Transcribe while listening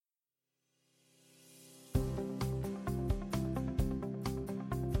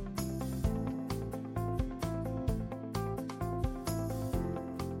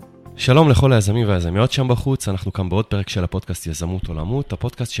שלום לכל היזמים והיזמיות שם בחוץ, אנחנו כאן בעוד פרק של הפודקאסט יזמות עולמות,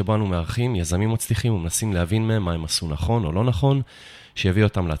 הפודקאסט שבו אנו מארחים יזמים מצליחים ומנסים להבין מהם מה הם עשו נכון או לא נכון, שיביא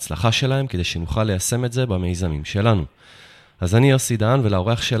אותם להצלחה שלהם כדי שנוכל ליישם את זה במיזמים שלנו. אז אני יוסי דהן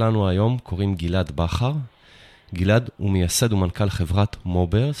ולאורח שלנו היום קוראים גלעד בחר. גלעד הוא מייסד ומנכ"ל חברת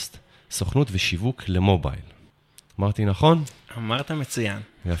מוביירסט, סוכנות ושיווק למובייל. אמרתי נכון? אמרת מצוין.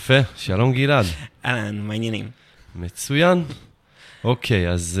 יפה, שלום גלעד. אהלן, מה העניינים? מצוין. אוקיי,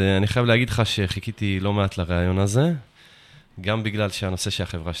 אז אני חייב להגיד לך שחיכיתי לא מעט לרעיון הזה, גם בגלל שהנושא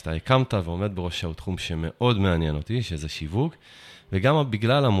שהחברה שאתה הקמת ועומד בראשה הוא תחום שמאוד מעניין אותי, שזה שיווק, וגם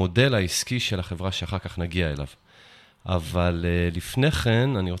בגלל המודל העסקי של החברה שאחר כך נגיע אליו. אבל לפני כן,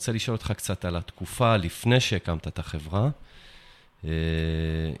 אני רוצה לשאול אותך קצת על התקופה לפני שהקמת את החברה,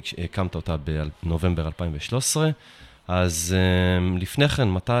 הקמת אותה בנובמבר 2013, אז לפני כן,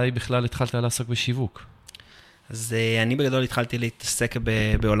 מתי בכלל התחלת לעסוק בשיווק? אז אני בגדול התחלתי להתעסק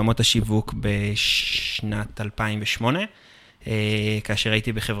בעולמות השיווק בשנת 2008, כאשר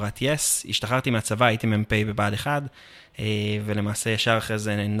הייתי בחברת yes, השתחררתי מהצבא, הייתי מ"פ בבה"ד 1, ולמעשה ישר אחרי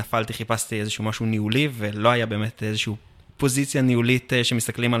זה נפלתי, חיפשתי איזשהו משהו ניהולי, ולא היה באמת איזשהו פוזיציה ניהולית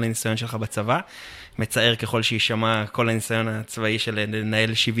שמסתכלים על הניסיון שלך בצבא. מצער ככל שישמע כל הניסיון הצבאי של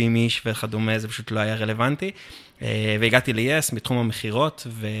לנהל 70 איש וכדומה, זה פשוט לא היה רלוונטי. והגעתי ל-yes בתחום המכירות,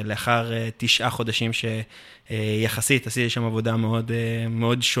 ולאחר 9 חודשים שיחסית עשיתי שם עבודה מאוד,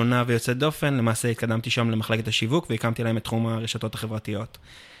 מאוד שונה ויוצאת דופן, למעשה התקדמתי שם למחלקת השיווק, והקמתי להם את תחום הרשתות החברתיות.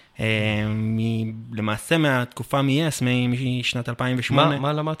 למעשה מהתקופה מ-yes, משנת 2008.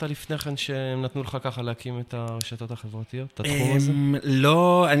 מה למדת לפני כן שהם נתנו לך ככה להקים את הרשתות החברתיות, את התחום הזה?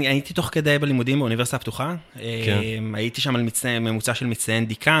 לא, אני הייתי תוך כדי בלימודים באוניברסיטה הפתוחה. הייתי שם על ממוצע של מצטיין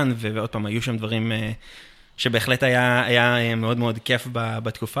דיקן, ועוד פעם היו שם דברים שבהחלט היה מאוד מאוד כיף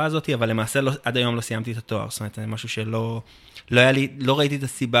בתקופה הזאת, אבל למעשה עד היום לא סיימתי את התואר. זאת אומרת, משהו שלא לא ראיתי את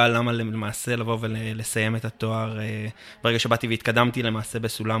הסיבה למה למעשה לבוא ולסיים את התואר, ברגע שבאתי והתקדמתי למעשה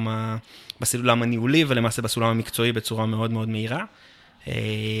בסולם הניהולי, ולמעשה בסולם המקצועי בצורה מאוד מאוד מהירה.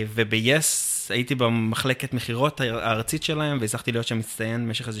 וב-yes הייתי במחלקת מכירות הארצית שלהם, והצלחתי להיות שם מצטיין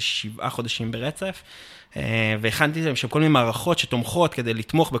במשך איזה 7 חודשים ברצף, והכנתי להם שם כל מיני מערכות שתומכות כדי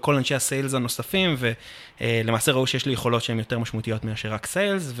לתמוך בכל אנשי הסיילס הנוספים, ולמעשה ראו שיש לי יכולות שהן יותר משמעותיות מאשר רק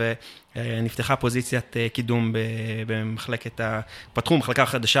סיילס, ונפתחה פוזיציית קידום במחלקת, פתחו מחלקה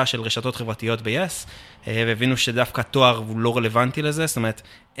חדשה של רשתות חברתיות ב-yes, והבינו שדווקא תואר הוא לא רלוונטי לזה, זאת אומרת,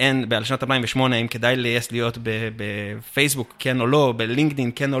 בשנת 2008, אם כדאי ל-yes להיות בפייסבוק כן או לא,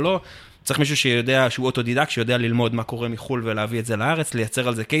 בלינקדין כן או לא, צריך מישהו שיודע, שהוא אוטודידקט, שיודע ללמוד מה קורה מחול ולהביא את זה לארץ, לייצר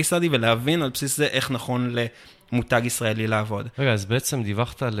על זה case study ולהבין על בסיס זה איך נכון למותג ישראלי לעבוד. רגע, אז בעצם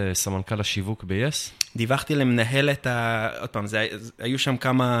דיווחת לסמנכ"ל השיווק ב-yes? דיווחתי למנהל עוד פעם, היו שם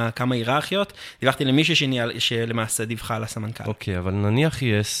כמה היררכיות, דיווחתי למישהו שלמעשה דיווחה על הסמנכ"ל. אוקיי, אבל נניח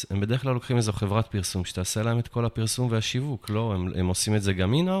yes, הם בדרך כלל לוקחים איזו חברת פרסום, שתעשה להם את כל הפרסום והשיווק, לא? הם עושים את זה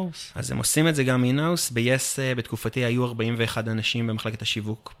גם אין-האוס? אז הם עושים את זה גם אין-האוס, ב-yes בתקופתי היו 41 אנשים במחלקת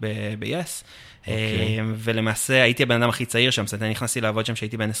השיווק ב-yes, ולמעשה הייתי הבן אדם הכי צעיר שם, זאת אומרת, אני נכנסתי לעבוד שם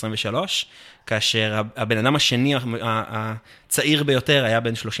שהייתי בן 23, כאשר הבן אדם השני, הצעיר ביותר, היה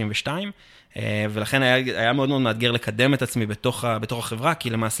בן 32, ולכן היה מאוד מאוד מאתגר לקדם את עצמי בתוך החברה, כי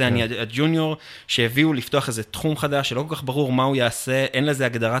למעשה אני הג'וניור שהביאו לפתוח איזה תחום חדש, שלא כל כך ברור מה הוא יעשה, אין לזה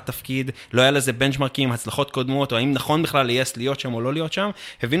הגדרת תפקיד, לא היה לזה בנצ'מרקים, הצלחות קודמות, או האם נכון בכלל להיות שם או לא להיות שם,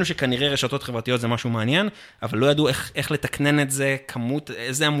 הבינו שכנראה רשתות חברתיות זה משהו מעניין, אבל לא ידעו איך לתקנן את זה, כמות,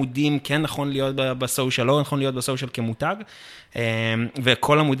 איזה עמודים כן נכון להיות בסושיאל, לא נכון להיות בסושיאל כמותג,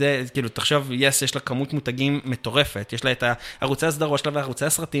 וכל עמודי, כאילו, תחשוב, יש לה כמות מותגים מטורפת, יש לה את ערוצי הסדרות שלה וערוצי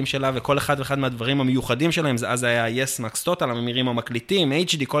הסרטים שלה, וכל אחד ואחד מהדברים המיוחדים שלהם, אז היה yes, max total, הממירים המקליטים,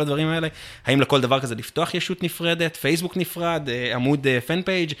 HD, כל הדברים האלה, האם לכל דבר כזה לפתוח ישות נפרדת, פייסבוק נפרד, עמוד פן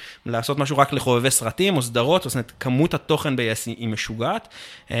פייג', לעשות משהו רק לחובבי סרטים או סדרות, זאת אומרת, כמות התוכן ב-yes היא משוגעת,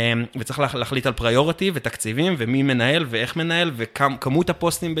 וצריך להחליט על פריוריטי ותקציבים, ומי מנהל ואיך מנהל, וכמות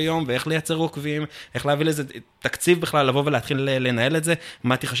הפוסטים ביום, ואיך לייצר עוקבים, איך להביא לזה תקציב בכלל, לבוא ולהתחיל לנהל את זה,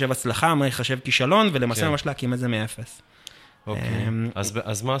 מה תחשב הצלחה, מה תחשב כישלון, ולמעשה ממש להקים את זה מאפס. אוקיי,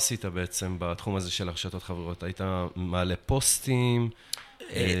 אז מה עשית בעצם בתחום הזה של הרשתות חברות? היית מעלה פוסטים?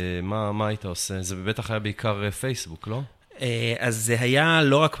 מה היית עושה? זה בטח היה בעיקר פייסבוק, לא? אז זה היה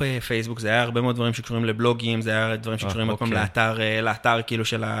לא רק פייסבוק, זה היה הרבה מאוד דברים שקשורים לבלוגים, זה היה דברים שקשורים עוד פעם לאתר כאילו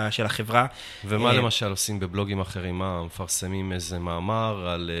של החברה. ומה למשל עושים בבלוגים אחרים? מה, מפרסמים איזה מאמר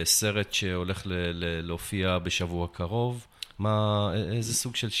על סרט שהולך להופיע בשבוע קרוב? איזה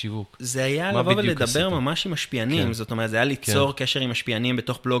סוג של שיווק? זה היה לבוא ולדבר ממש עם משפיענים, זאת אומרת, זה היה ליצור קשר עם משפיענים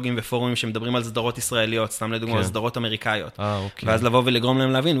בתוך בלוגים ופורומים שמדברים על סדרות ישראליות, סתם לדוגמה על סדרות אמריקאיות. ואז לבוא ולגרום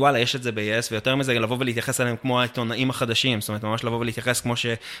להם להבין, וואלה, יש את זה ב-yes, ויותר מזה, לבוא ולהתייחס אליהם כמו העיתונאים החדשים, זאת אומרת, ממש לבוא ולהתייחס כמו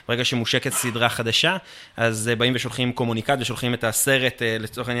שברגע שמושקת סדרה חדשה, אז באים ושולחים קומוניקט ושולחים את הסרט,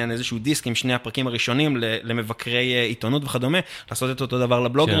 לצורך העניין איזשהו דיסק עם שני הפרקים הראשונים למבקרי עיתונות וכדומה, לעשות את אותו דבר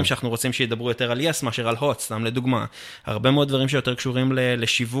לבלוגרים שאנחנו רוצים שידברו יותר על yes מאשר על hot, סתם לדוגמה. הרבה מאוד דברים שיותר קשורים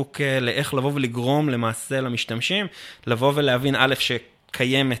לשיווק, לאיך לבוא ולגרום למעשה למשתמשים, לבוא ולהבין א'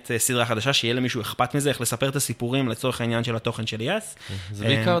 קיימת סדרה חדשה, שיהיה למישהו אכפת מזה, איך לספר את הסיפורים לצורך העניין של התוכן של יס. זה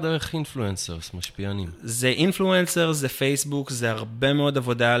בעיקר דרך אינפלואנסרס, משפיענים. זה אינפלואנסרס, זה פייסבוק, זה הרבה מאוד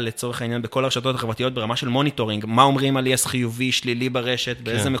עבודה לצורך העניין בכל הרשתות החברתיות ברמה של מוניטורינג, מה אומרים על יס חיובי, שלילי ברשת,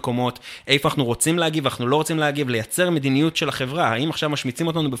 באיזה מקומות, איפה אנחנו רוצים להגיב, אנחנו לא רוצים להגיב, לייצר מדיניות של החברה, האם עכשיו משמיצים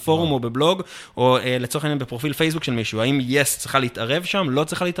אותנו בפורום או בבלוג, או לצורך העניין בפרופיל פייסבוק של מישהו, האם יס צריכה להתערב שם, לא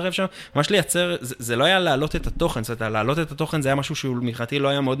צריכה להתערב שם, ממש לייצר, זה לא היה להעלות את התוכן, זאת אומרת, להעלות את התוכן זה היה משהו שהוא מבחינתי לא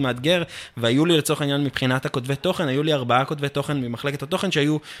היה מאוד מאתגר, והיו לי לצורך העניין מבחינת הכותבי תוכן, היו לי 4 כותבי תוכן ממחלקת התוכן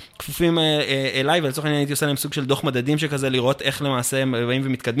שהיו כפופים אליי, ולצורך העניין הייתי עושה להם סוג של דוח מדדים שכזה, לראות איך למעשה הם באים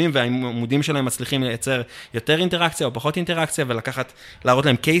ומתקדמים, והעמודים שלהם מצליחים לייצר יותר אינטראקציה או פחות אינטראקציה, להראות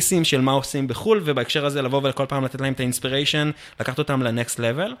להם קייסים של מה עושים בחול, ובהקשר הזה לבוא ולכל פעם לתת להם את האינספיריישן, לקחת אותם לנקסט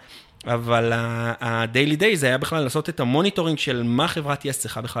לבל. אבל ה-daily day זה היה בכלל לעשות את המוניטורינג של מה חברת יס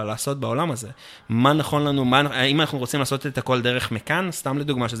צריכה בכלל לעשות בעולם הזה. מה נכון לנו, האם אנחנו רוצים לעשות את הכל דרך מכאן, סתם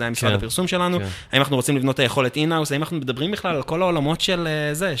לדוגמה שזה היה משרד הפרסום שלנו, האם אנחנו רוצים לבנות את היכולת אין-האוס, האם אנחנו מדברים בכלל על כל העולמות של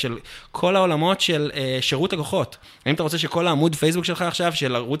זה, של כל העולמות של שירות לקוחות. האם אתה רוצה שכל העמוד פייסבוק שלך עכשיו,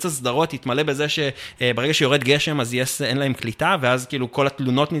 של ערוץ הסדרות, יתמלא בזה שברגע שיורד גשם, אז יס אין להם קליטה, ואז כאילו כל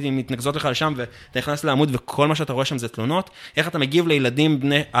התלונות מתנקזות לך לשם, ואתה נכנס לעמוד וכל מה שאתה רואה שם זה תלונות. איך אתה מגיב לילדים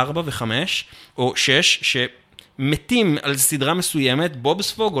בני 4 ו5 או 6 שמתים על סדרה מסוימת,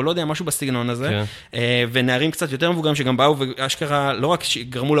 בובספוג או לא יודע, משהו בסגנון הזה, ונערים קצת יותר מבוגרים שגם באו ואשכרה לא רק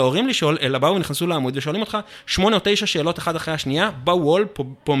גרמו להורים לשאול, אלא באו ונכנסו לעמוד ושואלים אותך 8 או 9 שאלות אחד אחרי השנייה, בוול,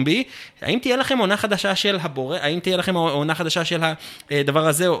 פומבי, האם תהיה לכם עונה חדשה של הבורא, האם תהיה לכם עונה חדשה של הדבר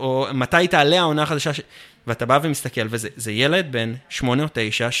הזה, או מתי תעלה העונה חדשה ואתה בא ומסתכל, וזה ילד בן 8 או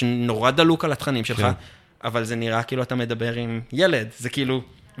 9 שנורא דלוק על התכנים שלך, אבל זה נראה כאילו אתה מדבר עם ילד, זה כאילו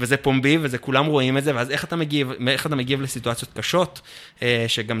וזה פומבי, וזה כולם רואים את זה, ואז איך אתה מגיב לסיטואציות קשות,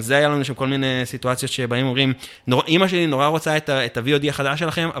 שגם זה היה לנו שם כל מיני סיטואציות שבהם אומרים, אמא שלי נורא רוצה את ה-VOD החדש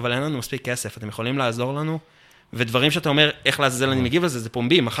שלכם, אבל אין לנו מספיק כסף, אתם יכולים לעזור לנו? ודברים שאתה אומר, איך לעזאזל אני מגיב לזה, זה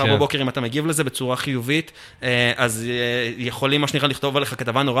פומבי, מחר בבוקר אם אתה מגיב לזה בצורה חיובית, אז יכולים מה שנראה לכתוב עליך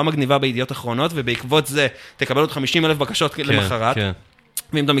כתבה נורא מגניבה בידיעות אחרונות, ובעקבות זה תקבל עוד 50,000 בקשות למחרת.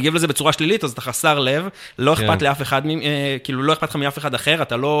 ואם אתה מגיב לזה בצורה שלילית, אז אתה חסר לב, לא אכפת לאף אחד, כאילו לא אכפת לך מאף אחד אחר,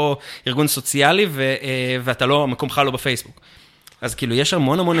 אתה לא ארגון סוציאלי, ואתה לא, מקומך לא בפייסבוק. אז כאילו יש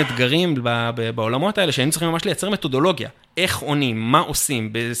המון אתגרים בעולמות האלה, שהיינו צריכים ממש לייצר מתודולוגיה. איך עונים, מה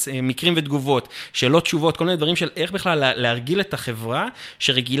עושים, במקרים ותגובות, שאלות תשובות, כל מיני דברים של איך בכלל להרגיל את החברה,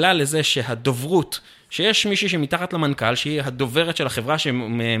 שרגילה לזה שהדוברות, שיש מישהי שמתחת למנכ"ל, שהיא הדוברת של החברה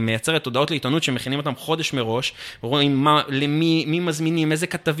שמייצרת הודעות לעיתונות שמכינים אותם חודש מראש, ורואים מי מזמינים, איזה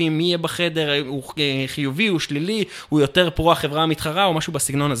כתבים, מי יהיה בחדר, הוא חיובי, הוא שלילי, הוא יותר פרו החברה המתחרה, או משהו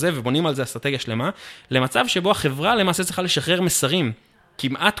בסגנון הזה, ובונים על זה אסטרטגיה שלמה, למצב שבו החברה למעשה צריכה לשחרר מסרים,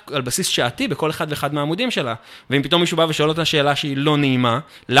 כמעט על בסיס שעתי בכל אחד ואחד מהעמודים שלה. ואם פתאום מישהו בא ושואל אותה שאלה שהיא לא נעימה,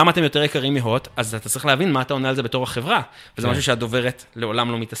 למה אתם יותר יקרים מהוט? אז אתה צריך להבין מה אתה עונה על זה בתור החברה. וזה משהו שהדוברת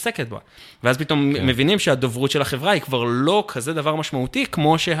לעולם לא מתעסקת בה. ואז פתאום מבינים שהדוברות של החברה היא כבר לא כזה דבר משמעותי,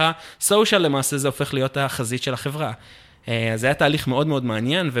 כמו שהסושיאל למעשה זה הופך להיות החזית של החברה. זה היה תהליך מאוד מאוד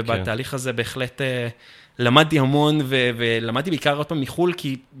מעניין, ובתהליך הזה בהחלט למדתי המון, ולמדתי בעיקר עוד פעם מחול,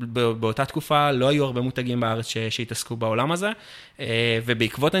 כי באותה תקופה לא היו הרבה מותגים בארץ שהתעסקו בעולם הזה,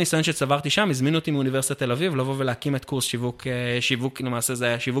 ובעקבות הניסיון שצברתי שם, הזמינו אותי מאוניברסיטת תל אביב, לבוא ולהקים את קורס שיווק, למעשה זה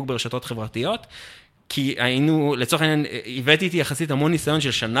היה שיווק ברשתות חברתיות, כי היינו, לצורך העניין, הבאתי איתי יחסית המון ניסיון של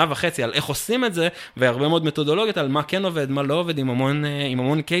 1.5 שנה על איך עושים את זה, והרבה מאוד מתודולוגיות על מה כן עובד, מה לא עובד, עם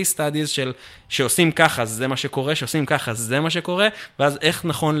המון case studies של שעושים ככה, זה מה שקורה, שעושים ככה, זה מה שקורה, ואז איך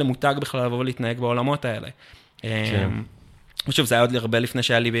נכון למותג בכלל לבוא ולהתנהג בעולמות האלה. ושוב, זה היה עוד הרבה לפני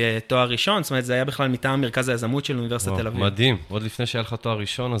שהיה לי בתואר ראשון, זאת אומרת, זה היה בכלל מטעם מרכז היזמות של אוניברסיטת תל אביב. מדהים, עוד לפני שהיה לך תואר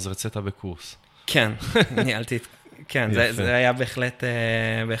ראשון, אז רצית בקורס. כן, ניהלתי, כן, זה היה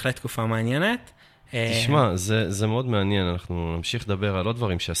בהחלט תקופה מעניינת. תשמע, זה מאוד מעניין, אנחנו נמשיך לדבר על עוד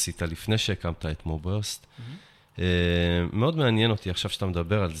דברים שעשית לפני שהקמת את מובוסט. מאוד מעניין אותי עכשיו שאתה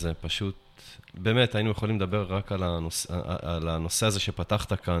מדבר על זה, פשוט, באמת היינו יכולים לדבר רק על הנושא הזה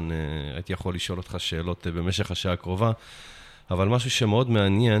שפתחת כאן, הייתי יכול לשאול אותך שאלות במשך השעה הקרובה, אבל משהו שמאוד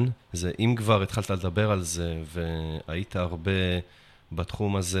מעניין, זה אם כבר התחלת לדבר על זה, והיית הרבה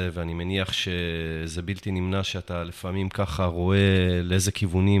בתחום הזה, ואני מניח שזה בלתי נמנע שאתה לפעמים ככה רואה לאיזה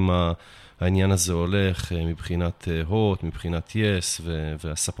כיוונים העניין הזה הולך, מבחינת הוט, מבחינת יס,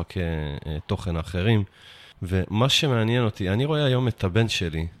 והספקי תוכן האחרים. ומה שמעניין אותי, אני רואה היום את הבן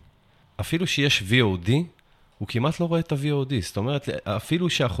שלי, אפילו שיש VOD, הוא כמעט לא רואה את ה-VOD. זאת אומרת, אפילו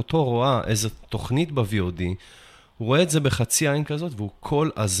שאחותו רואה איזו תוכנית ב-VOD, הוא רואה את זה בחצי עין כזאת, והוא כל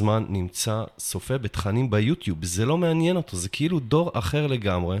הזמן נמצא סופה בתכנים ביוטיוב. זה לא מעניין אותו, זה כאילו דור אחר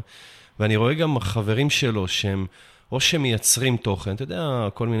לגמרי. ואני רואה גם חברים שלו שהם, או שמייצרים תוכן, אתה יודע,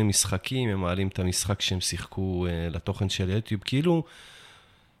 כל מיני משחקים, הם מעלים את המשחק שהם שיחקו לתוכן של יוטיוב, כאילו,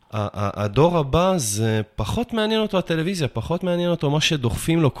 הדור הבא זה פחות מעניין אותו הטלוויזיה, פחות מעניין אותו מה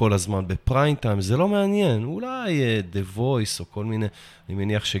שדוחפים לו כל הזמן בפריים טיים, זה לא מעניין, אולי The Voice או כל מיני, אני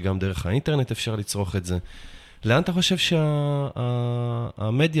מניח שגם דרך האינטרנט אפשר לצרוך את זה. לאן אתה חושב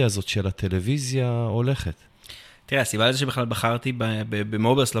שהמדיה הזאת של הטלוויזיה הולכת? תראה, הסיבה לזה שבכלל בחרתי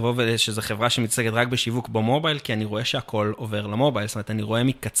במובייל לבוא ושזו חברה שמתעסקת רק בשיווק במובייל, כי אני רואה שהכל עובר למובייל, זאת אומרת, אני רואה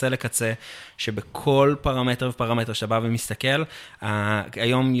מקצה לקצה, שבכל פרמטר ופרמטר שאתה בא ומסתכל,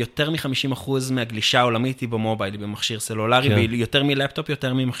 היום יותר מ-50% מהגלישה העולמית היא במובייל, היא במכשיר סלולרי, ויותר מלפטופ,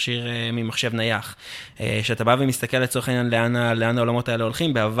 יותר ממחשב נייח. שאתה בא ומסתכל לצורך העניין לאן העולמות האלה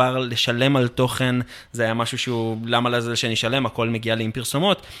הולכים, בעבר לשלם על תוכן, זה היה משהו שהוא, למה לזה שאני אשלם, הכל מגיע לי עם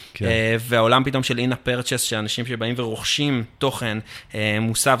פרסומות, והעולם פתאום של in-app purchase, שאנשים שבאים ורוכשים תוכן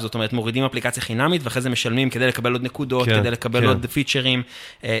מוסף, זאת אומרת, מורידים אפליקציה חינמית, ואחרי זה משלמים כדי לקבל עוד נקודות, כדי לקבל עוד פיצ'רים.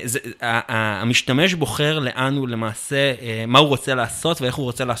 המשתמש בוחר לאן הוא למעשה, מה הוא רוצה לעשות, ואיך הוא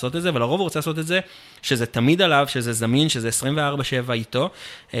רוצה לעשות את זה, ולרוב הוא רוצה לעשות את זה, שזה תמיד עליו, שזה זמין, שזה 24/7 איתו.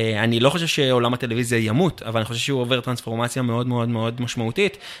 אני לא חושב שעולם הטלוויזיה ימות, אבל אני חושב שהוא עובר טרנספורמציה מאוד מאוד מאוד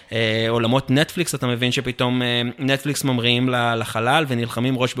משמעותית. עולמות נטפליקס, אתה מבין שפתאום נטפליקס ממריאים לחלל,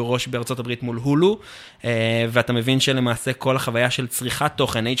 ונלחמים ראש בראש בארצות הברית מול הולו, ואתה מבין שלמעשה כל החוויה של צריכת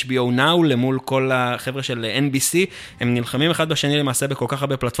תוכן, HBO Now, למול כל החבר'ה של NBC, הם נלחמים אחד בשני למעשה בכל כך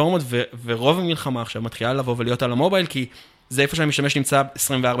הרבה פלטפורמות, ורוב המלחמה עכשיו מתחילה לבוא ולהיות על המובייל, כי זה איפה שהמשתמש נמצא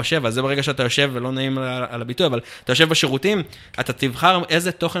 24/7, זה ברגע שאתה יושב, ולא נעים על הביטוי, אבל אתה יושב בשירותים, אתה תבחר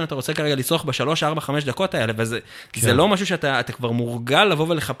איזה תוכן אתה רוצה כרגע לצרוך ב3, 4, 5 דקות האלה, וזה לא משהו שאתה כבר מורגל לבוא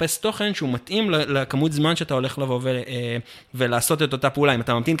ולחפש תוכן, שהוא מתאים לכמות זמן שאתה הולך לבוא ולעשות את אותה פעולה. אם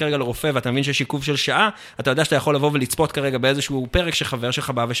אתה ממתין כרגע לרופא, ואתה מבין שיש עיכוב של שעה, אתה יודע שאתה יכול לבוא ולצפות כרגע באיזשהו פרק שחבר שלך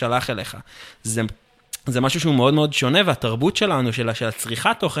בא ושלח אליך. זה משהו שהוא מאוד מאוד שונה, והתרבות שלנו, של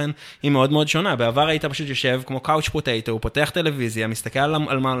הצריכת תוכן, היא מאוד מאוד שונה. בעבר היית פשוט יושב כמו קאוץ' פוטטו, הוא פותח טלוויזיה, מסתכל על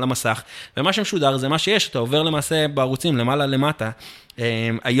המסך, ומה שמשודר זה מה שיש, אתה עובר למעשה בערוצים, למעלה למטה.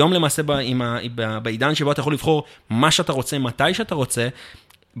 היום למעשה בעידן שבו אתה יכול לבחור מה שאתה רוצה, מתי שאתה רוצה,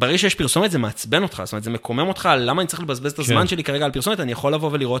 ברגע שיש פרסומת זה מעצבן אותך, זאת אומרת, זה מקומם אותך, למה אני צריך לבזבז את הזמן שלי כרגע על פרסומת, אני יכול לבוא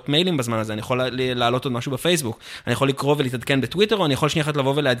ולראות מיילים בזמן הזה, אני יכול להעלות עוד משהו בפייסבוק, אני יכול לקרוא ולהתעדכן בטוויטר, או אני יכול שנייה אחת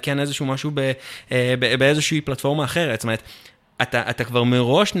לבוא ולעדכן איזשהו משהו באיזושהי פלטפורמה אחרת, זאת אומרת, אתה כבר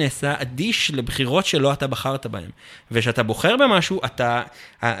מראש נעשה אדיש לבחירות שלא אתה בחרת בהן. ושאתה בוחר במשהו,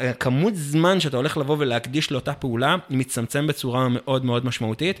 הכמות זמן שאתה הולך לבוא ולהקדיש לאותה פעולה, היא מצמצם בצורה מאוד מאוד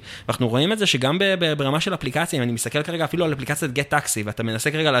משמעותית. ואנחנו רואים את זה שגם ברמה של אפליקציה, אם אני מסתכל כרגע אפילו על אפליקציית Get Taxi, ואתה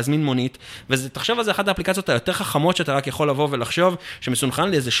מנסה כרגע להזמין מונית, ותחשוב על זה אחת האפליקציות היותר חכמות שאתה רק יכול לבוא ולחשוב, שמסונכן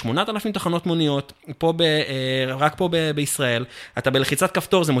לאיזה 8,000 תחנות מוניות, רק פה בישראל. אתה בלחיצת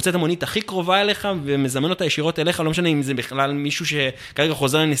כפתור, זה מוצא את המונית הכי קרובה אליך, ומזמן אותה ישירות אליך, לא משנה אם זה בכלל מישהו שכרגע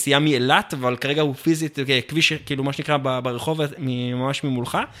חוזר לנסיעה מאילת, אבל כרגע הוא פיזית, כביש, כאילו מה שנקרא ברחוב, ממש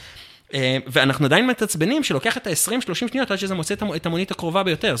ממולך, ואנחנו עדיין מתעצבנים שלוקח את ה-20-30 שניות עד שזה מוצא את המונית הקרובה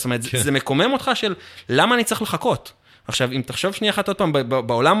ביותר, זאת אומרת, זה מקומם אותך של למה אני צריך לחכות. עכשיו, אם תחשוב שנייה אחת עוד פעם,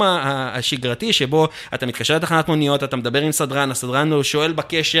 בעולם השגרתי, שבו אתה מתקשר לתחנת מוניות, אתה מדבר עם סדרן, הסדרן הוא שואל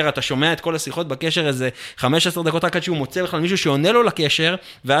בקשר, אתה שומע את כל השיחות בקשר, איזה 15 דקות רק עד שהוא מוצא לך מישהו שעונה לו לקשר,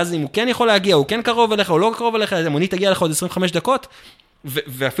 ואז אם הוא כן יכול להגיע, הוא כן קרוב אליך, או לא קרוב אליך, המונית תגיע לך עוד 25 דקות,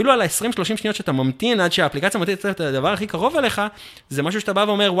 ואפילו על ה-20-30 שניות שאתה ממתין עד שהאפליקציה מוצאת את הדבר הכי קרוב אליך, זה משהו שאתה בא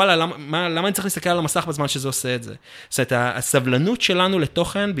ואומר, וואלה, למה אני צריך להסתכל על המסך בזמן שזה עושה את זה? זאת אומרת, הסבלנות שלנו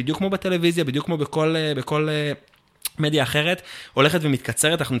לתוכן, בדיוק כמו בטלוויזיה, בדיוק כמו בכל מדיה אחרת, הולכת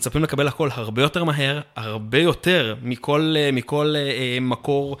ומתקצרת, אנחנו מצפים לקבל הכל הרבה יותר מהר, הרבה יותר מכל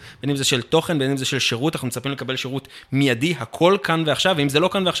מקור, בין אם זה של תוכן, בין אם זה של שירות, אנחנו מצפים לקבל שירות מיידי, הכל כאן ועכשיו, ואם זה לא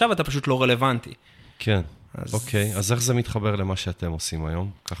כאן ועכשיו, אתה פשוט לא רלוונטי. כן, אוקיי, אז איך זה מתחבר למה שאתם עושים היום?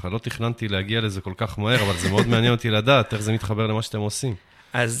 ככה לא תכננתי להגיע לזה כל כך מהר, אבל זה מאוד מעניין אותי לדעת איך זה מתחבר למה שאתם עושים.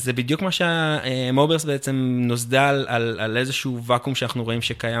 אז זה בדיוק מה שהמוביירסט בעצם נוסדה על איזשהו ואקום שאנחנו רואים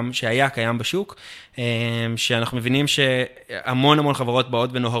שהיה קיים בשוק, שאנחנו מבינים שהמון המון חברות באות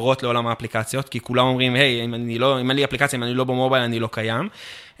ונוהרות לעולם האפליקציות, כי כולם אומרים, היי, אם אין לי אפליקציה, אם אני לא במובייל, אני לא קיים.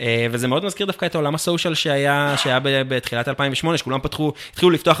 וזה מאוד מזכיר דווקא את העולם הסושיאל שהיה בתחילת 2008, שכולם התחילו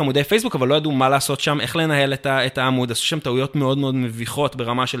לפתוח עמודי פייסבוק, אבל לא ידעו מה לעשות שם, איך לנהל את העמוד, עשו שם טעויות מאוד מאוד מביכות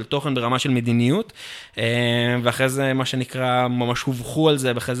ברמה של תוכן, ברמה של מדיניות, ואחרי זה מה שנקרא, ממש הובחו על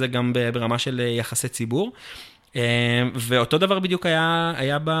זה, ואחרי זה גם ברמה של יחסי ציבור. ואותו דבר בדיוק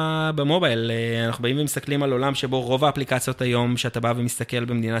היה במובייל. אנחנו באים ומסתכלים על עולם שבו רוב האפליקציות היום, שאתה בא ומסתכל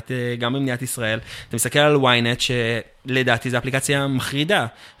גם במדינת ישראל, אתה מסתכל על ynet, שלדעתי זו אפליקציה מחרידה,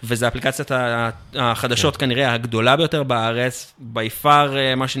 וזו אפליקציית החדשות כנראה הגדולה ביותר בארץ, ביפר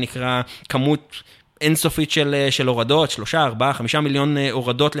מה שנקרא כמות אינסופית של הורדות, 3, 4, 5 מיליון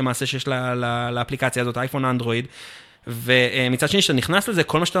הורדות למעשה שיש לאפליקציה הזאת, אייפון, אנדרואיד, ומצד שני, שאתה נכנס לזה,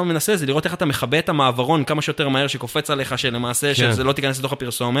 כל מה שאתה מנסה זה לראות איך אתה מכבה את המעברון כמה שיותר מהר שקופץ עליך, שלמעשה שזה לא תיכנס לתוך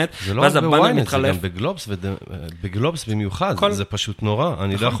הפרסומת. זה לא בוויינט, זה גם בגלובס במיוחד, זה פשוט נורא.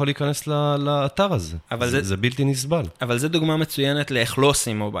 אני לא יכול להיכנס לאתר הזה. זה בלתי נסבל. אבל זה דוגמה מצוינת לאיך לא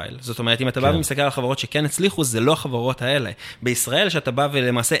עושים מובייל. זאת אומרת, אם אתה בא ומסתכל על חברות שכן הצליחו, זה לא החברות האלה. בישראל, שאתה בא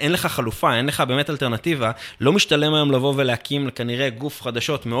ולמעשה אין לך חלופה, אין לך באמת אלטרנטיבה, לא משתלם היום לבוא ולהקים כנראה גוף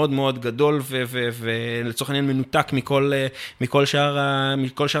חדשות מאוד מאוד גדול ולצורך העניין מנותק מכל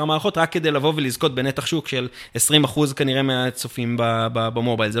שאר המערכות, רק כדי לבוא ולזכות בנתח שוק של 20% כנראה מהצופים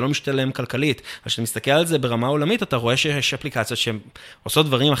במובייל. זה לא משתלם כלכלית. אבל כשאתה מסתכל על זה ברמה עולמית, אתה רואה שיש אפליקציות שעושות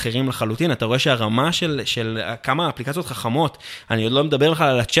דברים אחרים לחלוטין. אתה רואה שהרמה של כמה אפליקציות חכמות, אני עוד לא מדבר לך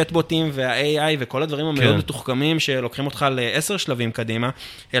על הצ'טבוטים וה-AI וכל הדברים המאוד מתוחכמים שלוקחים אותך ל10 שלבים קדימה,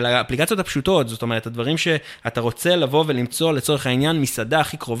 אלא האפליקציות הפשוטות. זאת אומרת, הדברים שאתה רוצה לבוא ולמצוא לצורך העניין מסעדה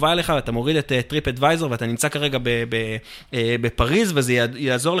הכי קרובה אליך, ואתה מוריד את טריפ אדוויזר, ואתה נמצא כרגע בפריז, וזה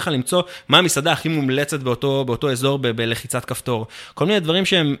יעזור לך למצוא מה המסעדה הכי מומלצת באותו אזור בלחיצת כפתור. כל מיני דברים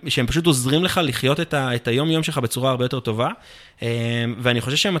שהם פשוט עוזרים לך לחיות את היום-יום שלך בצורה הרבה יותר טובה. ואני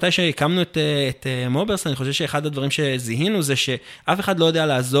חושב שמתי שהקמנו את מוביירסט, אני חושב שאחד הדברים שזיהינו זה שאף אחד לא יודע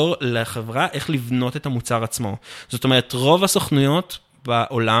לעזור לחברה איך לבנות את המוצר עצמו. זאת אומרת, רוב הסוכנויות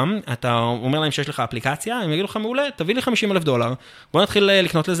בעולם, אתה אומר להם שיש לך אפליקציה, הם יגידו לך מעולה, תביא לי $50,000, בוא נתחיל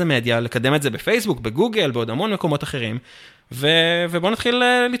לקנות לזה מדיה, לקדם את זה בפייסבוק, בגוגל, בעוד המון מקומות אחרים, ובוא נתחיל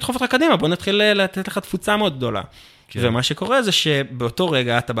לדחוף אותך קדימה, בוא נתחיל לתת לך תפוצה מאוד גדולה. ומה שקורה זה שבאותו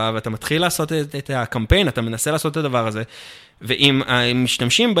רגע אתה בא ואתה מתחיל לעשות את הקמפיין, אתה מנסה לעשות את הדבר הזה, ואם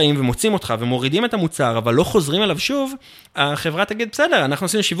המשתמשים באים ומוצאים אותך ומורידים את המוצר, אבל לא חוזרים אליו שוב, החברה תגיד, בסדר, אנחנו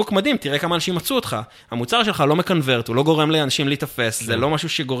עושים שיווק מדהים, תראה כמה אנשים מצאו אותך. המוצר שלך לא מקנברט, הוא לא גורם לאנשים להתאפס, זה לא משהו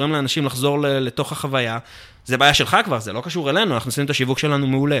שגורם לאנשים לחזור לתוך החוויה, זה בעיה שלך כבר, זה לא קשור אלינו, אנחנו עושים את השיווק שלנו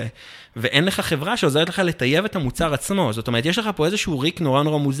מעולה. ואין לך חברה שעוזרת לך לטייב את המוצר עצמו. זאת אומרת, יש לך פה איזשהו ריק נורא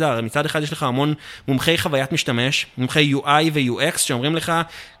נורא מוזר. מצד אחד יש לך המון מומחי חוויית משתמש, מומחי UI ו-UX, שאומרים לך,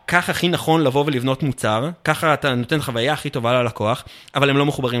 ככה הכי נכון לבוא ולבנות מוצר, ככה אתה נותן חוויה הכי טובה ללקוח, אבל הם לא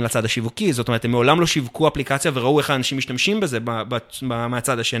מחוברים לצד השיווקי. זאת אומרת, הם מעולם לא שיווקו אפליקציה וראו איך האנשים משתמשים בזה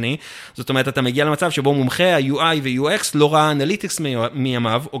מהצד השני. זאת אומרת, אתה מגיע למצב שבו מומחה ה-UI ו-UX לא ראה אנליטיקס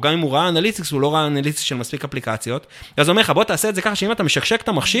מימיו, או גם אם הוא ראה אנליטיקס, הוא לא ראה אנליטיקס של מספיק אפליקציות. אז הוא אומר לך, בוא תעשה את זה ככה, שאם אתה משקשק את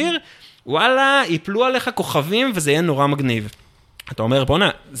המכשיר, וואלה, ייפלו עליך כוכבים וזה יהיה נורא מגניב. אתה אומר, בוא'נה,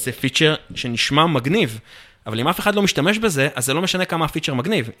 זה פיצ'ר שנשמע מגניב. אבל אם אף אחד לא משתמש בזה, אז זה לא משנה כמה הפיצ'ר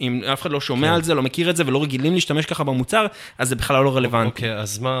מגניב. אם אף אחד לא שומע על זה, לא מכיר את זה, ולא רגילים להשתמש ככה במוצר, אז זה בכלל לא רלוונטי. אוקיי,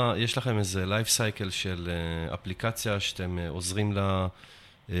 אז מה, יש לכם איזה לייף סייקל של אפליקציה שאתם עוזרים לה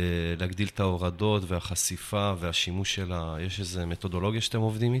להגדיל את ההורדות והחשיפה והשימוש שלה? יש איזה מתודולוגיה שאתם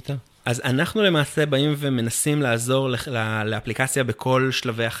עובדים איתה? אז אנחנו למעשה באים ומנסים לעזור לאפליקציה בכל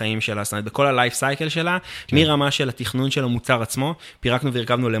שלבי החיים שלה, זאת אומרת, בכל הלייף סייקל שלה, מרמה של התכנון של המוצר עצמו, פירקנו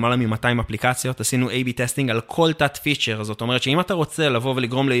והרכבנו למעלה מ-200 אפליקציות, עשינו A/B טסטינג על כל תת פיצ'ר, זאת אומרת שאם אתה רוצה לבוא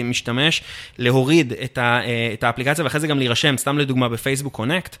ולגרום למשתמש, להוריד את האפליקציה, ואחרי זה גם להירשם, סתם לדוגמה בפייסבוק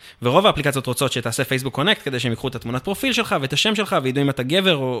קונקט, ורוב האפליקציות רוצות שתעשה פייסבוק קונקט, כדי שהם יקחו את התמונת פרופיל שלך ואת השם שלך, וידעו אם אתה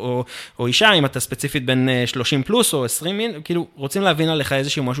גבר או אישה, אם אתה ספציפית בין 30 פלוס או 20, כאילו רוצים להבין עליך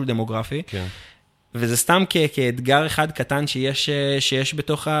איזשהו משהו דמוגרפי. כן. וזה סתם כאתגר אחד קטן שיש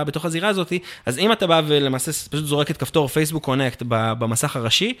בתוך הזירה הזאת. אז אם אתה בא ולמעשה פשוט זורק את כפתור פייסבוק קונקט במסך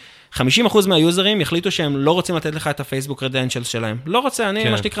הראשי, 50% מהיוזרים יחליטו שהם לא רוצים לתת לך את הפייסבוק רדנשלס שלהם. לא רוצה, אני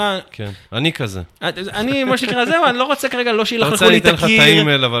מה שנקרא... כן, אני כזה. אני מה שנקרא זהו, אני לא רוצה כרגע, לא שילחלקו לי תכיר. רוצה לתת לך את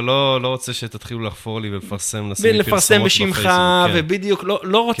האימייל, אבל לא רוצה שתתחילו לחפור לי ולפרסם, לפרסם בשמך, ובדיוק,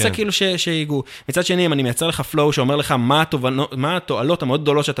 לא רוצה כאילו שיגעו. מצד שני, אם אני מייצר לך פלואו שאומר לך מה התועלות המאוד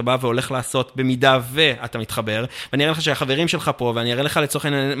גדולות שאתה בא והולך לעשות במידה ואתה מתחבר, ואני אראה לך שהחברים שלך פה, ואני אראה לך לצורך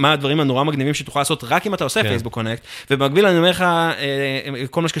מה הדברים הנורא מגניבים שתוכל לעשות רק אם אתה עושה פייסבוק קונקט, ובמקביל אני אומר לך,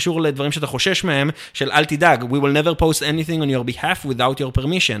 כל מה שקשור לדברים שאתה חושש מהם, של אל תדאג, we will never post anything on your behalf without your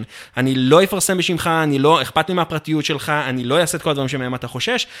permission. אני לא אפרסם בשמך, אני לא אכפת לי מהפרטיות שלך, אני לא אעשה את כל הדברים שמהם אתה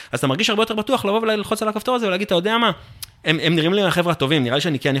חושש, אז אתה מרגיש הרבה יותר בטוח לבוא וללחוץ על הכפתור הזה ולהגיד, אתה יודע מה? הם נראים לי מהחבר'ה הטובים, נראה לי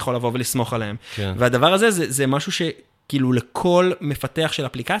שאני כן יכול לבוא ולסמוך עליהם. והדבר הזה זה משהו כאילו לכל מפתח של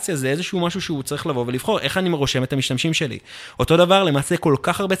אפליקציה, זה איזשהו משהו שהוא צריך לבוא ולבחור, איך אני מרושם את המשתמשים שלי. אותו דבר, למעשה כל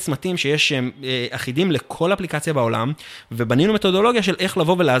כך הרבה צמתים שיש אחידים לכל אפליקציה בעולם, ובנינו מתודולוגיה של איך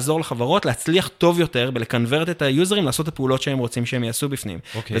לבוא ולעזור לחברות, להצליח טוב יותר, בלקנברט את היוזרים, לעשות את הפעולות שהם רוצים שהם יעשו בפנים.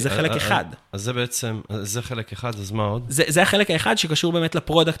 וזה חלק אחד. אז זה בעצם, זה חלק אחד, אז מה עוד? זה החלק האחד שקשור באמת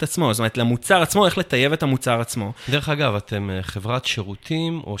לפרודקט עצמו, זאת אומרת, למוצר עצמו, איך לטייב את המוצר עצמו. דרך אגב, אתם חברת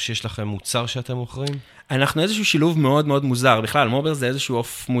שירותים, או שיש לכם מוצר שאתם מוכרים? אנחנו איזשהו שילוב מאוד מאוד מוזר. בכלל, מובייל זה איזשהו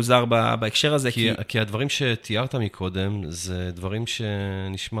אוף מוזר בהקשר הזה. כי הדברים שתיארת מקודם, זה דברים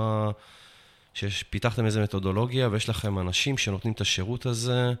שנשמע, שפיתחתם איזו מתודולוגיה, ויש לכם אנשים שנותנים את השירות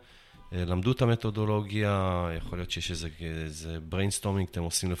הזה, למדו את המתודולוגיה, יכול להיות שיש איזה brainstorming, אתם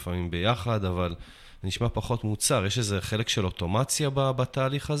עושים לפעמים ביחד, אבל זה נשמע פחות מוצר. יש איזה חלק של אוטומציה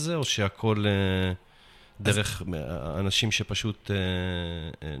בתהליך הזה, או שהכל דרך אנשים שפשוט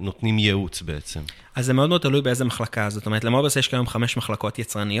נותנים ייעוץ בעצם? אז זה מאוד מאוד תלוי באיזה מחלקה. זאת אומרת, למובייל יש כיום 5 מחלקות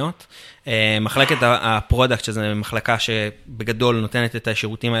יצרניות. מחלקת הפרודקט, שזו מחלקה שבגדול נותנת את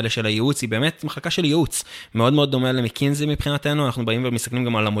השירותים האלה של הייעוץ, היא באמת מחלקה של ייעוץ. מאוד מאוד דומה למקינזי מבחינתנו. אנחנו באים ומסתכלים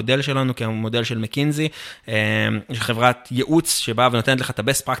גם על המודל שלנו, כמודל של מקינזי, חברת ייעוץ שבאה ונותנת לך את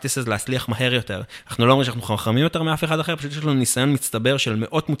ה-best practices להצליח מהר יותר. אנחנו לא אומרים שאנחנו חכמים יותר מאף אחד אחר, פשוט יש לנו ניסיון מצטבר של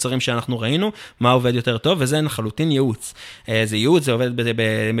מאות מוצרים שאנחנו ראינו, מה עובד יותר טוב, וזה לחלוטין ייעוץ. זה ייעוץ, זה עובד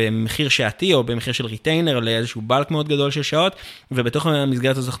במחיר שעתי או במחיר של ריטיינר, לאיזשהו בלק מאוד גדול של שעות, ובתוך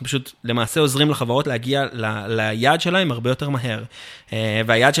המסגרת הזאת אנחנו פשוט למעשה עוזרים לחברות להגיע ליעד שלהם הרבה יותר מהר.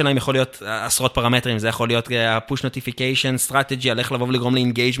 והיעד שלהם יכול להיות עשרות פרמטרים, זה יכול להיות ה-push notification strategy, על איך לבוא ולגרום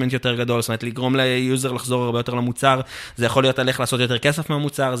ל-engagement יותר גדול, זאת אומרת, לגרום ליוזר לחזור הרבה יותר למוצר, זה יכול להיות על איך לעשות יותר כסף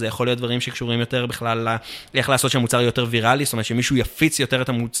מהמוצר, זה יכול להיות דברים שקשורים יותר בכלל, איך לעשות שהמוצר יהיה יותר ויראלי, זאת אומרת, שמישהו יפיץ יותר את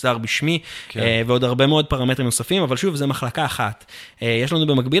המוצר בשמי, ועוד הרבה מאוד פרמטרים נוספים, אבל שוב, זה מחלקה אחת. יש לנו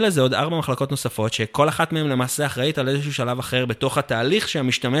במקביל לזה עוד 4 מחלקות נוספות, שכל אחת מהן למעשה אחראית על איזשהו שלב אחר בתוך התהליך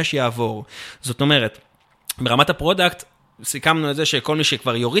שהמשתמש יעבור. זאת אומרת, ברמת הפרודקט, סיכמנו את זה שכל מי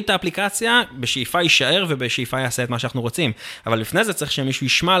שכבר יוריד את האפליקציה, בשאיפה יישאר ובשאיפה יעשה את מה שאנחנו רוצים. אבל לפני זה צריך שמישהו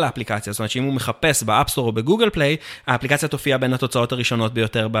ישמע לאפליקציה. זאת אומרת שאם הוא מחפש באפסטור או בגוגל פליי, האפליקציה תופיע בין התוצאות הראשונות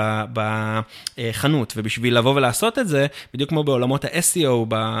ביותר בחנות. ובשביל לבוא ולעשות את זה, בדיוק כמו בעולמות ה-SEO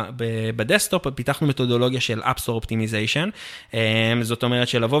בדסקטופ, פיתחנו מתודולוגיה של אפסטור אופטימיזיישן. זאת אומרת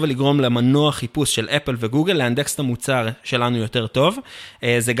שלבוא ולגרום למנוע חיפוש של אפל וגוגל, לאנדקס את המוצר שלנו יותר טוב.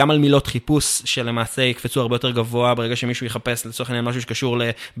 זה גם על מילות חיפוש שלמעשה יקפצו הרבה יותר גבוה ברגע שמישהו יחפש לצורך העניין משהו שקשור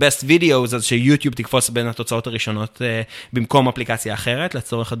ל-best videos, אז שיוטיוב תקפוץ בין התוצאות הראשונות במקום אפליקציה אחרת,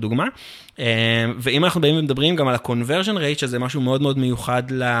 לצורך הדוגמה. ואם אנחנו באים ומדברים גם על ה-conversion rate, שזה משהו מאוד מאוד מיוחד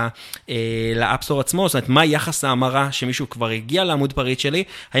לאפסטור עצמו, זאת אומרת, מה יחס ההמרה שמישהו כבר הגיע לעמוד פריט שלי,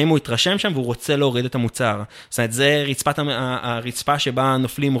 האם הוא התרשם שם והוא רוצה להוריד את המוצר. זאת אומרת, זה הרצפה שבה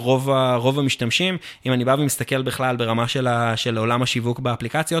נופלים רוב המשתמשים. אם אני בא ומסתכל בכלל ברמה של עולם השיווק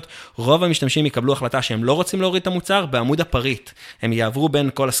באפליקציות, רוב המשתמשים יקבלו החלטה שהם לא רוצים להוריד את המוצר, בעמוד הפריט. הם יעברו בין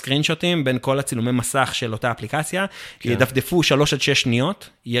כל הסקרינשוטים, בין כל הצילומי מסך של אותה אפליקציה, ידפדפו 3 עד 6 שניות,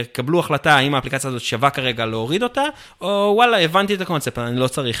 יקבלו החלטה האם האפליקציה הזאת שווה כרגע להוריד אותה, או וואלה, הבנתי את הקונספט, אני לא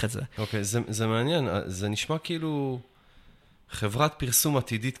צריך את זה. אוקיי, זה מעניין, זה נשמע כאילו חברת פרסום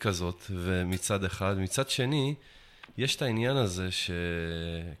עתידית כזאת, ומצד אחד, מצד שני, יש את העניין הזה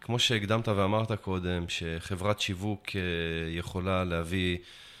שכמו שהקדמת ואמרת קודם, שחברת שיווק יכולה להביא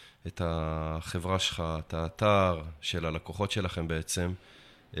את החברה שלך, את האתר של הלקוחות שלכם בעצם,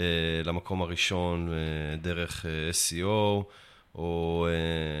 למקום הראשון דרך SEO, או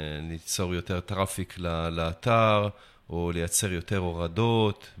ליצור יותר טראפיק לאתר, או לייצר יותר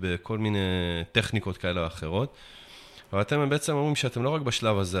הורדות, בכל מיני טכניקות כאלה או אחרות. אבל אתם בעצם אומרים שאתם לא רק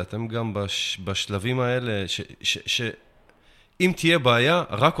בשלב הזה, אתם גם בשלבים האלה, אם תהיה בעיה,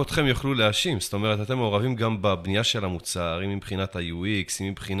 רק אתכם יוכלו להאשים. זאת אומרת, אתם מעורבים גם בבנייה של המוצר, אם מבחינת ה-UX, אם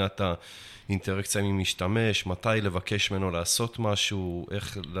מבחינת האינטראקציה עם משתמש, מתי לבקש ממנו לעשות משהו,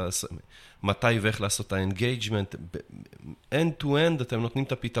 מתי ואיך לעשות את האנגייג'מנט. end to end, אתם נותנים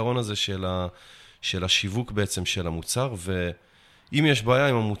את הפתרון הזה של השיווק בעצם של המוצר, אם יש בעיה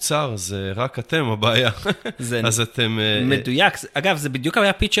עם המוצר, זה רק אתם הבעיה. אז אתם... מדויק. אגב, זה בדיוק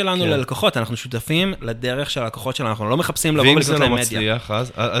היה פיץ' שלנו ללקוחות. אנחנו שותפים לדרך של הלקוחות שלנו. אנחנו לא מחפשים לבוא ולקנות להם מדיה. ואם זה לא מצליח,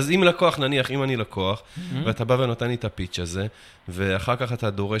 אז אם לקוח, נניח, אם אני לקוח, ואתה בא ונותן לי את הפיץ' הזה, ואחר כך אתה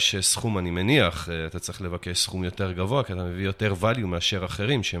דורש סכום, אני מניח, אתה צריך לבקש סכום יותר גבוה, כי אתה מביא יותר value מאשר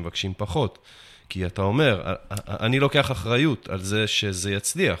אחרים שהם מבקשים פחות. כי אתה אומר, אני לוקח אחריות על זה שזה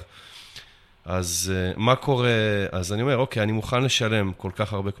יצליח. אז מה קורה? אז אני אומר, אוקיי, אני מוכן לשלם כל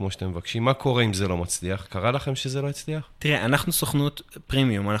כך הרבה כמו שאתם מבקשים. מה קורה אם זה לא מצליח? קרה לכם שזה לא יצליח? תראה, אנחנו סוכנות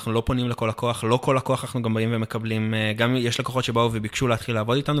פרימיום, אנחנו לא פונים לכל לקוח, לא כל לקוח אנחנו גם באים ומקבלים, גם יש לקוחות שבאו וביקשו להתחיל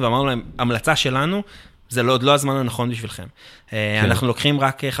לעבוד איתנו, ואמרנו להם, המלצה שלנו, זה עוד לא הזמן הנכון בשבילכם. אנחנו לוקחים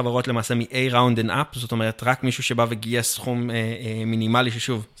רק חברות למעשה מ-A round and up, זאת אומרת, רק מישהו שבא וגייס סכום מינימלי,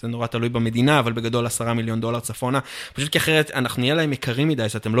 ששוב, זה נורא תלוי במדינה, אבל בגדול $10 מיליון צפונה, פשוט כי אחרת אנחנו נהיה להם יקרים מדי,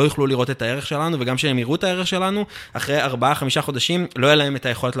 אז אתם לא יוכלו לראות את הערך שלנו, וגם שהם יראו את הערך שלנו, אחרי 4-5 חודשים, לא יהיה להם את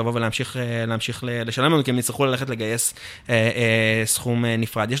היכולת לבוא ולהמשיך לשלם לנו, כי הם יצטרכו ללכת לגייס סכום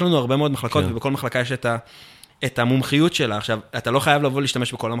נפרד. יש לנו הרבה מאוד מחלקות, ובכל מחלקה יש את המומחיות שלה. עכשיו, אתה לא חייב לבוא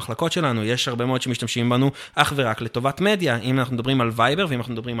להשתמש בכל המחלקות שלנו, יש הרבה מאוד שמשתמשים בנו אך ורק לטובת מדיה, אם אנחנו מדברים על וייבר, ואם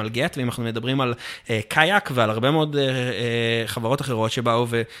אנחנו מדברים על גט, ואם אנחנו מדברים על כאיש, ועל הרבה מאוד חברות אחרות שבאו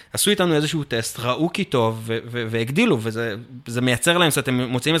ועשו איתנו איזשהו טסט, ראו כי טוב, והגדילו, וזה מייצר להם, שאתם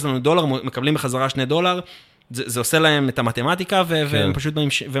מוצאים אצלנו $1, מקבלים בחזרה $2, זה עושה להם את המתמטיקה, והם פשוט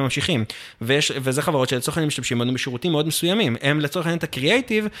ממשיכים. וזה חברות שלצורך העניין משתמשים בנו בשירותים מאוד מסוימים. הם לצורך העניין את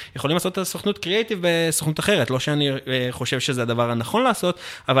הקריאייטיב, יכולים לעשות את הסוכנות קריאייטיב בסוכנות אחרת. לא שאני חושב שזה הדבר הנכון לעשות,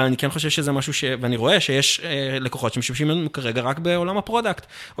 אבל אני כן חושב שזה משהו ואני רואה שיש לקוחות שמשתמשים בנו כרגע רק בעולם הפרודקט,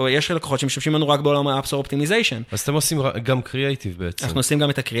 או יש לקוחות שמשתמשים בנו רק בעולם האפס אופטימיזיישן. אז אתם עושים גם קריאייטיב בעצם. אנחנו עושים גם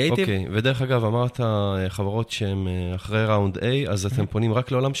את הקריאייטיב. אוקיי, ודרך אגב, אמרת חברות שהן אחרי ראונד A, אז אתם פונים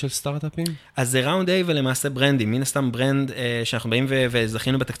רק לעולם של סטארט-אפים? אז זה ראונד A ולמעשה ברנדים, מן הסתם ברנד שאנחנו באים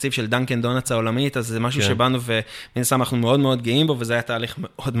וזכינו בתקציב של דנקן דונטס העולמית, אז זה משהו שבאנו ומן הסתם אנחנו מאוד מאוד גאים בו, וזה היה תהליך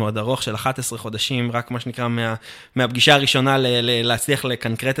מאוד מאוד ארוך של 11 חודשים, רק מה שנקרא מהפגישה הראשונה להצליח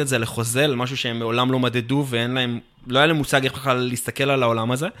לקנקרט את זה, לחוזל, משהו שהם מעולם לא מדדו ואין להם, לא היה להם מושג איך בכלל להסתכל על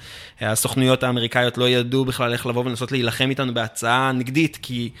העולם הזה. הסוכנויות האמריקאיות לא ידעו בכלל איך לבוא ולנסות להילחם איתנו בהצעה נגדית,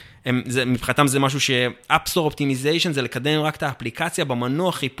 כי מבחינתם זה משהו שאפסטור אופטימיזיישן, זה לקדם רק את האפליקציה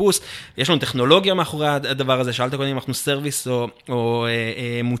במנוע חיפוש. יש לנו טכנולוגיה מאחורי הדבר הזה, שאלת קודם אם אנחנו סרוויס או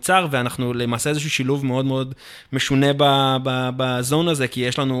מוצר, ואנחנו למעשה איזשהו שילוב מאוד מאוד משונה בזון הזה, כי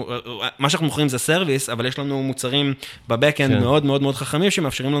יש לנו, מה שאנחנו מוכרים זה סרוויס, אבל יש לנו מוצרים בבקאנד מאוד מאוד מאוד חכמים,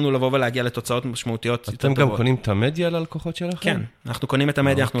 שמאפשרים לנו לבוא ולהגיע לתוצאות משמעותיות. אתם גם קונים את המדיה ללקוחות שלכם? כן, אנחנו קונים את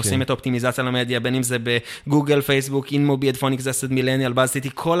המדיה, אנחנו עושים את האופטימיזציה למדיה, בין אם זה בגוגל, פייסבוק, אינמובי, אדפוניקס, אסד, מילניאל, באז סיטי,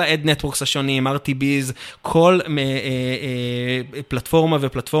 כל האד נטוורקס השונים, RTBs, כל פלטפורמה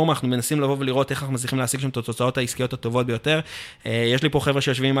ופלטפורמה, אנחנו מנסים לבוא ולראות איך אנחנו מצליחים להשיג שם את התוצאות העסקיות הטובות ביותר. יש לי פה חבר'ה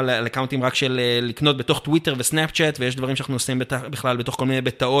שיושבים על אקאונטים רק של לקנות בתוך טוויטר וסנאפצ'אט, ויש דברים שאנחנו עושים בכלל בתוך כל מיני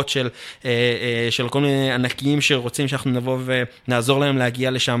בטאות של כל מיני ענקיים שרוצים שאנחנו נבוא ונעזור להם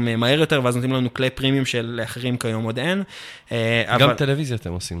להגיע לשם מהר יותר, ואז נותנים לנו כלי פרימיום של אחרים כיום עוד אין. גם טלוויזיה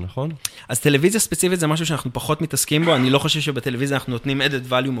אתם עושים, נכון? אז טלוויזיה ספציפית זה משהו שאנחנו פחות מתעסקים בו, אני לא חושב שבטלוויזיה אנחנו נותנים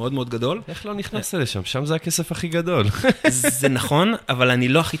added value מאוד מאוד גדול. איך לא נכנסת לשם? שם זה הכסף הכי גדול. זה נכון, אבל אני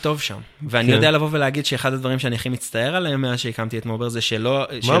לא הכי טוב שם. ואני יודע לבוא ולהגיד שאחד הדברים שאני הכי מצטער עליהם מאז שהקמתי את מובייל זה שלא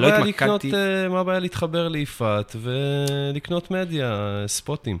התמקדתי. מה הבעיה להתחבר ליפת ולקנות מדיה,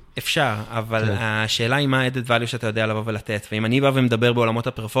 ספוטים? אפשר, אבל השאלה היא מה ה-added value שאתה יודע לבוא ולתת. ואם אני בא ומדבר בעולמות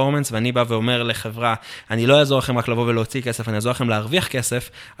הפרפורמנס, ואני בא ואומר לחברה, אני לא אעזור לכם רק לבוא ולהוציא כסף, אני אעזור לכם להרוויח כסף,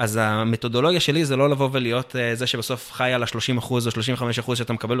 אז המתודולוגיה שלי זה לא לבוא ולהיות זה שבסוף חי על ה-30% או 35%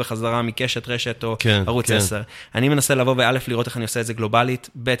 שאתה מקבל בחזרה מקשת, רשת או ערוץ 10. אני מנסה לבוא וא' לראות איך אני עושה את זה גלובלית,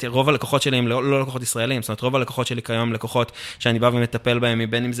 רוב הלקוחות שלי הם לא לקוחות ישראלים, זאת אומרת, רוב הלקוחות שלי כיום לקוחות שאני בא ומטפל בהם,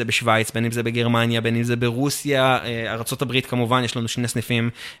 בין אם זה בשוויץ, בין אם זה בגרמניה, בין אם זה ברוסיה, ארצות הברית כמובן, יש לנו 2 סניפים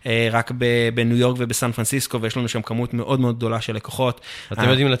רק בניו-יורק ובסן פרנסיסקו, ויש לנו שם כמות מאוד מאוד גדולה של לקוחות. אתם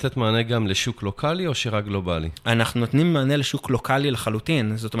יודעים לתת מענה גם לשוק לוקלי או שרק גלובלי? אנחנו נותנים מענה לשוק לוקלי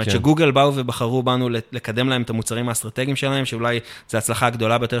לחלוטין, זאת אומרת שגוגל באו ובחרו בנו לקדם להם את המוצרים האסטרטגיים שלהם, שאולי זו הצלחה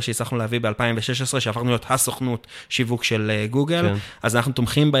הגדולה ביותר שהצלחנו להביא ב-2016, שהפכנו להיות הסוכנות שיווק של גוגל, אז אנחנו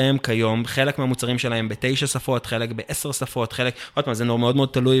תומכים בהם כיום, חלק מהמוצרים שלהם ב9 שפות, חלק ב10 שפות, חלק, עוד פעם, זה מאוד מאוד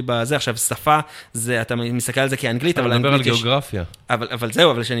תלוי בזה, עכשיו שפה, אתה מסתכל על זה כאנגלית, אבל מדבר על גיאוגרפיה. אבל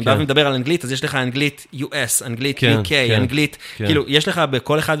זהו, אבל כשאני בא ומדבר על אנגלית, אז יש לך אנגלית US, אנגלית UK, אנגלית, כאילו, יש לך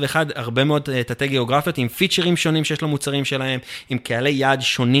בכל אחד ואחד הרבה מאוד תתי גיאוגרפיות עם פיצ'רים צרכים שונים שיש למוצרים שלהם, עם קהלי יעד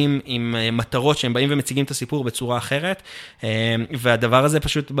שונים, עם מטרות שהם באים ומציגים את הסיפור בצורה אחרת, והדבר הזה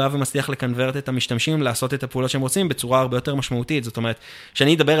פשוט בא ומצליח לקנברט את המשתמשים, לעשות את הפעולות שהם רוצים בצורה הרבה יותר משמעותית. זאת אומרת,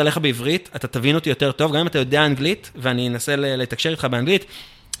 שאני אדבר אליך בעברית, אתה תבין אותי יותר טוב, גם אם אתה יודע אנגלית, ואני אנסה לתקשר איתך באנגלית,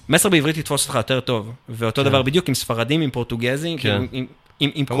 מסר בעברית יתפוס אותך יותר טוב. ואותו דבר בדיוק עם ספרדים, עם פורטוגזים,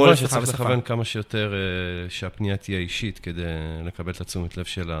 עם כל כמובן שצריך לכוון כמה שיותר שהפנייה תהיה אישית, כדי לקבל את התשומת לב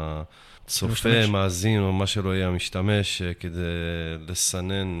של הצופה, מאזין, או מה שלא יהיה המשתמש, כדי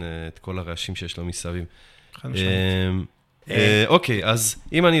לסנן את כל הרעשים שיש לו מסביב. אוקיי, אז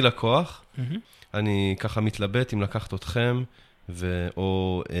אם אני לקוח, אני ככה מתלבט אם לקחת אתכם,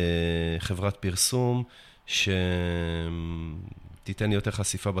 או חברת פרסום, שתיתן לי יותר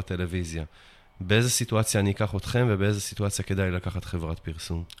חשיפה בטלוויזיה. באיזה סיטואציה אני אקח אתכם, ובאיזה סיטואציה כדאי לקחת חברת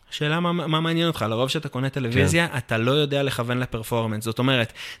פרסום? שאלה מה מעניין אותך? לרוב שאתה קונה טלוויזיה, אתה לא יודע לכוון לפרפורמנס. זאת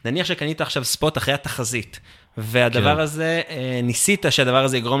אומרת, נניח שקנית עכשיו ספוט אחרי התחזית, והדבר הזה, ניסית שהדבר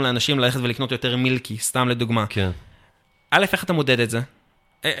הזה יגרום לאנשים ללכת ולקנות יותר מילקי, סתם לדוגמה. כן. א', איך אתה מודד את זה?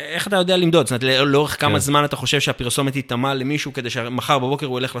 איך אתה יודע למדוד? זאת אומרת, לאורך כמה זמן אתה חושב שהפרסומת תיתמה למישהו כדי שמחר בבוקר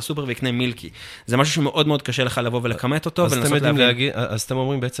הוא ילך לסופר ויקנה מילקי. זה משהו שמאוד מאוד קשה לך לבוא ולכמת אותו ולנסות להבין. אז אתם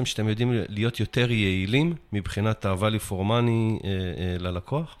אומרים בעצם שאתם יודעים להיות יותר יעילים מבחינת ה-value for money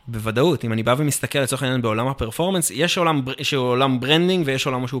ללקוח? בוודאות. אם אני בא ומסתכל לצורך העניין בעולם הפרפורמנס, יש עולם ברנדינג ויש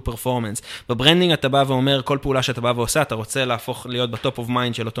עולם שהוא פרפורמנס. בברנדינג אתה בא ואומר, כל פעולה שאתה בא ועושה, אתה רוצה להפוך להיות בטופ אוף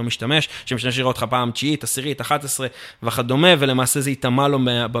מיינד של אותו משתמש, שמשתמש יראה אותך פעם 9, 10, 11 וכדומה, ולמעשה זה יתאמה לו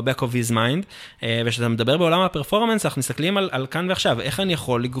ב-back of his mind, ושאתה מדבר בעולם הפרפורמנס, אנחנו מסתכלים על כאן ועכשיו, איך אני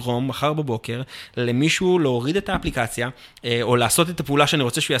יכול לגרום מחר בבוקר למישהו להוריד את האפליקציה, או לעשות את הפעולה שאני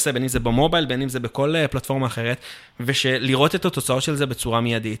רוצה שהוא יעשה, בין אם זה במובייל, בין אם זה בכל פלטפורמה אחרת, ושלראות את התוצאות של זה בצורה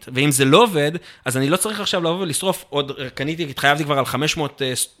מיידית. ואם זה לא עובד, אז אני לא צריך עכשיו לבוא ולשרוף עוד, התחייבתי כבר על 500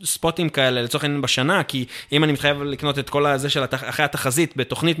 ספוטים כאלה לצורך העניין בשנה, כי אם אני מתחייב לקנות את כל הזה של אחרי התחזית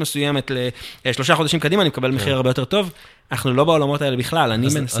בתוכנית מסוימת ל3 חודשים קדימה, אני מקבל מחיר הרבה יותר טוב. אנחנו לא בעולמות האלה בכלל, אני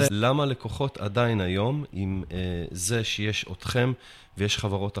מנסה... אז למה לקוחות עדיין היום, עם זה שיש אתכם ויש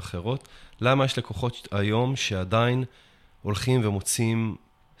חברות אחרות, למה יש לקוחות היום שעדיין הולכים ומוצאים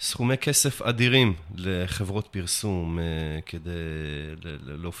סכומי כסף אדירים לחברות פרסום, כדי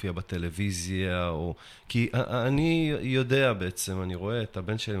להופיע בטלוויזיה, או... כי אני יודע בעצם, אני רואה את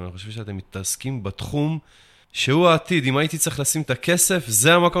הבן שלי, ואני חושב שאתם מתעסקים בתחום, שהוא העתיד, אם הייתי צריך לשים את הכסף,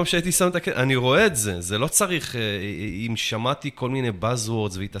 זה המקום שהייתי שם את הכסף, אני רואה את זה, זה לא צריך, אם שמעתי כל מיני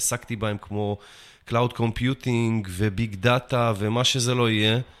buzzwords והתעסקתי בהם כמו Cloud Computing וביג דאטה ומה שזה לא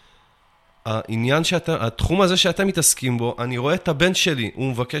יהיה, העניין התחום הזה שאתם מתעסקים בו, אני רואה את הבן שלי,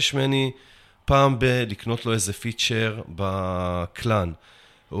 הוא מבקש ממני פעם לקנות לו איזה פיצ'ר בקלן,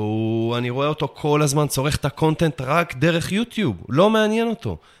 אני רואה אותו כל הזמן צורך את הקונטנט רק דרך יוטיוב, לא מעניין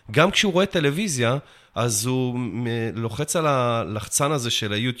אותו, גם כשהוא רואה טלוויזיה, אז הוא לוחץ על הלחצן הזה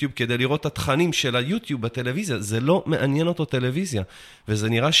של היוטיוב כדי לראות את התכנים של היוטיוב בטלוויזיה. זה לא מעניין אותו טלוויזיה. וזה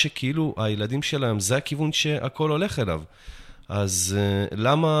נראה שכאילו הילדים שלהם, זה הכיוון שהכל הולך אליו. אז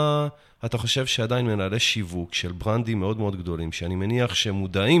למה אתה חושב שעדיין מנהלי שיווק של ברנדים מאוד מאוד גדולים, שאני מניח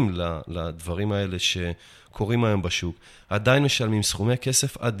שמודעים לדברים האלה שקורים היום בשוק, עדיין משלמים סכומי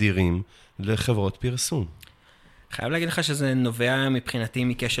כסף אדירים לחברות פרסום? חייב להגיד לך שזה נובע מבחינתי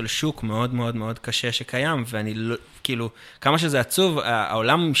מכשל שוק מאוד מאוד מאוד קשה שקיים, ואני לא, כאילו, כמה שזה עצוב,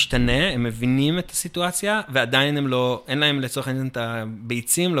 העולם משתנה, הם מבינים את הסיטואציה, ועדיין הם לא, אין להם לצורך העניין את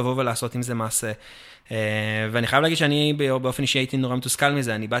הביצים לבוא ולעשות עם זה מעשה. ואני חייב להגיד שאני באופן אישי הייתי נורא מתוסכל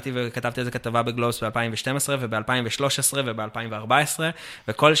מזה, אני באתי וכתבתי איזה כתבה בגלובס ב-2012 וב-2013 וב-2014,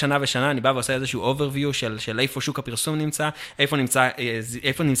 וכל שנה ושנה אני בא ועושה איזשהו overview של איפה שוק הפרסום נמצא,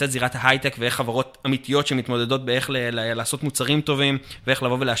 איפה נמצאת זירת ההייטק, ואיך חברות אמיתיות שמתמודדות באיך לעשות מוצרים טובים, ואיך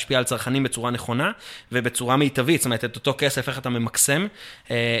לבוא ולהשפיע על צרכנים בצורה נכונה, ובצורה מיטבית, זאת אומרת, את אותו כסף, איך אתה ממקסם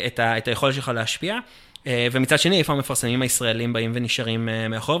את היכולת שלך להשפיע. ומצד שני, איפה המפרסמים הישראלים באים ונשארים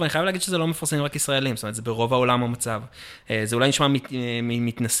מאחור, ואני חייב להגיד שזה לא מפרסמים רק ישראלים, זאת אומרת, זה ברוב העולם המצב. זה אולי נשמע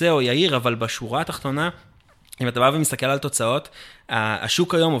מתנשא או יאיר, אבל בשורה התחתונה, אם אתה בא ומסתכל על תוצאות,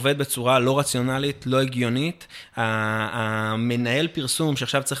 השוק היום עובד בצורה לא רציונלית, לא הגיונית. המנהל פרסום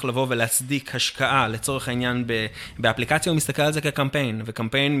שעכשיו צריך לבוא ולהצדיק השקעה לצורך העניין באפליקציה, הוא מסתכל על זה כקמפיין,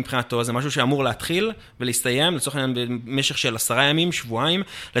 וקמפיין מבחינתו זה משהו שאמור להתחיל ולהסתיים, לצורך העניין במשך של 10 ימים, שבועיים,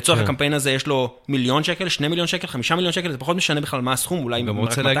 לצורך הקמפיין הזה יש לו 1 מיליון שקל, 2 מיליון שקל, 5 מיליון שקל, זה פחות משנה בכלל מה הסכום, אולי גם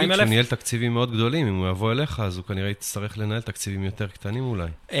רוצה להגיד שהוא ניהל תקציבים מאוד גדולים, אם הוא יבוא אליך, אז הוא כנראה יצטרך לנהל תקציבים יותר קטנים אולי.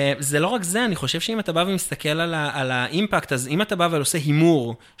 זה לא רק זה, אני חושב שאם אתה בא ומסתכל על האימפקט, אז אם אתה בא עושה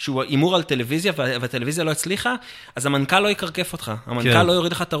הימור, שהוא הימור על טלוויזיה, והטלוויזיה לא הצליחה, אז המנכ"ל לא יקרקף אותך, המנכ"ל לא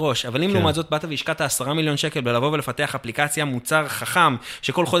יוריד לך את הראש, אבל אם לעומת זאת באת והשקעת 10 מיליון שקל בלבוא ולפתח אפליקציה, מוצר חכם,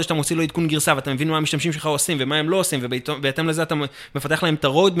 שכל חודש אתה מוציא לו עדכון גרסה, ואתה מבין מה המשתמשים שלך עושים, ומה הם לא עושים, ובהתאם לזה אתה מפתח להם את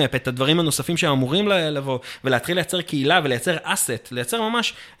הרודמפ, את הדברים הנוספים שהם אמורים לבוא, ולהתחיל לייצר קהילה ולייצר אסט, לייצר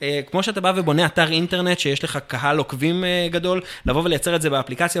ממש, כמו שאתה בא ובונה אתר אינטרנט שיש לך קהל עוקבים גדול, לבוא ולייצר את זה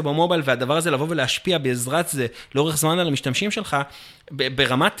באפליקציה במובייל, והדבר הזה לבוא ולהשפיע בעזרת זה לאורך זמן על המשתמשים שלך,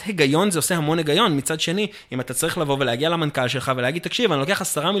 ברמת היגיון זה עושה המון היגיון. מצד שני, אם אתה צריך לבוא ולהגיע למנכ"ל שלך ולהגיד, תקשיב, אני לוקח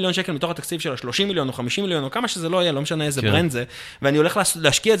 10 מיליון שקל מתוך התקציב של 30 מיליון או 50 מיליון או כמה שזה לא יהיה, לא משנה איזה ברנד זה, ואני הולך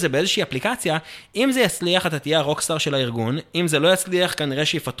להשקיע את זה באיזושהי אפליקציה, אם זה יצליח, אתה תהיה הרוקסטאר של הארגון, אם זה לא יצליח, כנראה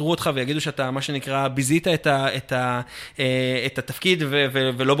שיפטרו אותך ויגידו שאתה, מה שנקרא, ביזית את התפקיד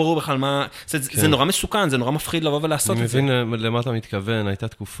ולא ברור בכלל מה, זה נורא מסוכן, זה נורא מפחיד לבוא ולעשות את זה. אני מבין למה אתה מתכוון. הייתה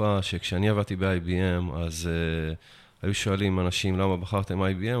תקופה שכשאני עבדתי ב-IBM, אז היו שואלים אנשים למה בחרתם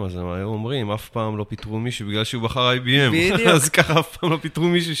IBM, אז הם היו אומרים, אף פעם לא פיתרו מישהו בגלל שהוא בחר IBM. בדיוק. אז ככה אף פעם לא פיתרו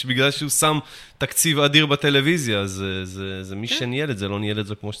מישהו בגלל שהוא שם תקציב אדיר בטלוויזיה, אז זה מי שניהל את זה, לא ניהל את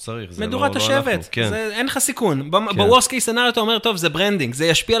זה כמו שצריך. מדורת השבט, אין לך סיכון. ב-Worst case scenario אתה אומר, טוב, זה ברנדינג, זה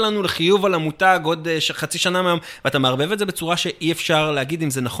ישפיע לנו לחיוב על המותג עוד חצי שנה מהיום, ואתה מערבב את זה בצורה שאי אפשר להגיד אם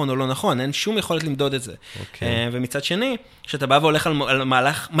זה נכון או לא נכון, אין שום יכולת למדוד את זה. ומצד שני, שאתה בא והולך על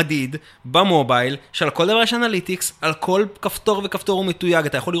מהלך מדיד במובייל, שעל כל דבר יש אנליטיקס, על כל כפתור וכפתור הוא מתויג,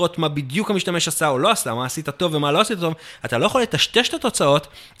 אתה יכול לראות מה בדיוק המשתמש עשה או לא עשה, מה עשית טוב ומה לא עשית טוב, אתה לא יכול לטשטש את התוצאות,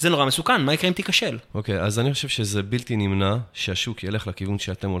 זה נורא מסוכן, מה יקרה אם תיכשל? אוקיי, אז אני חושב שזה בלתי נמנע שהשוק ילך לכיוון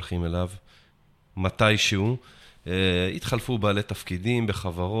שאתם הולכים אליו, מתישהו, יתחלפו בעלי תפקידים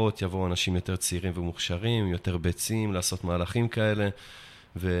בחברות, יבואו אנשים יותר צעירים ומוכשרים, יותר ביצים, לעשות מהלכים כאלה,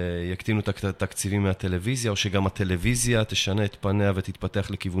 ויקטינו את התקציבים מהטלוויזיה, או שגם הטלוויזיה תשנה את פניה ותתפתח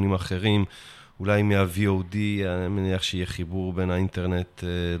לכיוונים אחרים, אולי מה-VOD, אני מניח שיהיה חיבור בין האינטרנט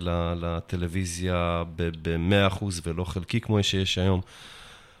לטלוויזיה ב-100% ולא חלקי כמו שיש היום.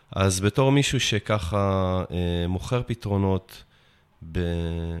 אז בתור מישהו שככה מוכר פתרונות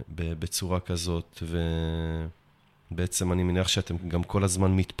בצורה כזאת, ובעצם אני מניח שאתם גם כל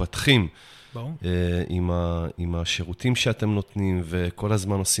הזמן מתפתחים עם השירותים שאתם נותנים, וכל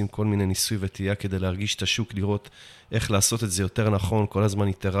הזמן עושים כל מיני ניסוי וטעייה כדי להרגיש את השוק, לראות איך לעשות את זה יותר נכון, כל הזמן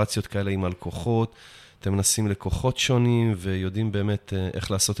איטרציות כאלה עם הלקוחות, אתם מנסים לקוחות שונים, ויודעים באמת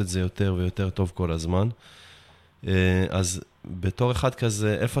איך לעשות את זה יותר ויותר טוב כל הזמן. אז בתור אחד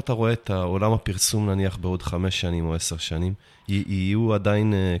כזה, איפה אתה רואה את העולם הפרסום נניח בעוד 5 שנים או 10 שנים? יהיו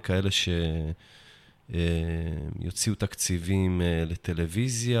עדיין כאלה יוציאו תקציבים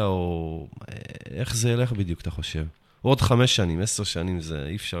לטלוויזיה, או איך זה ילך בדיוק, אתה חושב? עוד 5 שנים, 10 שנים, זה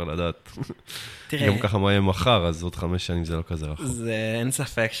אי אפשר לדעת. גם ככה מה יהיה מחר, אז עוד 5 שנים זה לא כזה רחוק. זה אין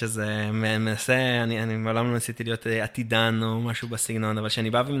ספק שזה מנסה, אני מעולם לא ניסיתי להיות עתידן או משהו בסגנון, אבל כשאני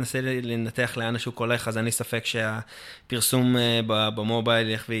בא ומנסה לנתח לאן השוק הולך, אז אין לי ספק שהפרסום במובייל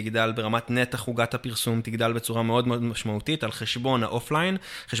ילך ויגדל ברמת נתח עוגת הפרסום, תגדל בצורה מאוד מאוד משמעותית, על חשבון האופליין,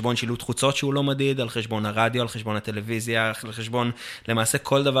 חשבון שילוט חוצות שהוא לא מדיד, על חשבון הרדיו, על חשבון הטלוויזיה, על חשבון למעשה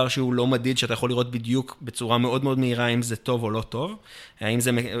כל דבר שהוא לא מדיד, שאתה יכול לראות בדיוק בצורה מאוד מאוד מהירה אם זה טוב או לא טוב, האם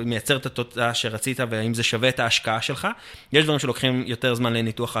זה מייצר את התוצאה שרצית והאם זה שווה את ההשקעה שלך. יש דברים שלוקחים יותר זמן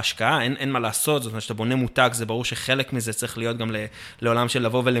לניתוח ההשקעה, אין מה לעשות, זאת אומרת שאתה בונה מותג, זה ברור שחלק מזה צריך להיות גם לעולם של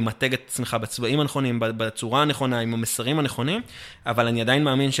לבוא ולמתג את עצמך בצבעים הנכונים, בצורה הנכונה, עם המסרים הנכונים, אבל אני עדיין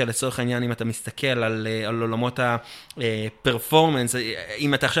מאמין שלצורך העניין, אם אתה מסתכל על עולמות הפרפורמנס,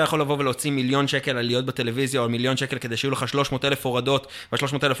 אם אתה עכשיו יכול לבוא ולהוציא 1,000,000 שקל על להיות בטלוויזיה, או 1,000,000 שקל כדי שיהיו לך 300,000 הורדות,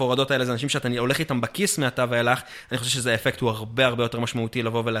 וה-300,000 הורדות האלה זה אנשים שאתה הולך איתם בכיס מעתה ואילך, אני חושב שזה האפקט הוא הרבה הרבה יותר משמעותי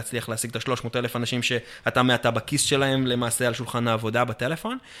לבוא ולהצליח להשיג את 300,000 אנשים שאתה מעתה בכיס שלהם למעשה על שולחן העבודה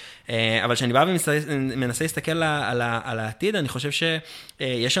בטלפון. אבל כשאני בא ומנסה להסתכל על העתיד, אני חושב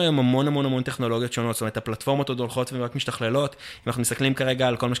שיש היום המון המון המון טכנולוגיות שונות, זאת אומרת, הפלטפורמות עוד הולכות ורק משתכללות. אם אנחנו מסתכלים כרגע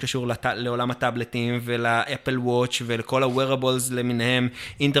על כל מה שקשור לעולם הטאבלטים ולאפל וואץ' ולכל ה-wearables למיניהם,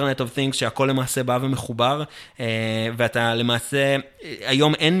 Internet of Things, שהכל למעשה בא ומחובר, ואתה למעשה,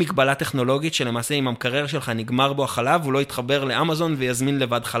 היום אין מגבלה טכנולוגית שלמעשה אם המקרר שלך נגמר בו החלב, הוא לא יתחבר לאמזון ויזמין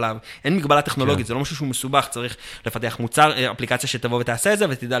לבד חלב. אין מגבלה טכנולוגית, זה לא משהו שהוא מסובך, צריך לפתח מוצר, אפליקציה שתבוא ותעשה את זה,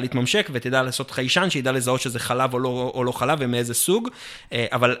 ותדע להתממשק, ותדע לעשות חיישן, שידע לזהות שזה חלב או לא חלב, ומאיזה סוג.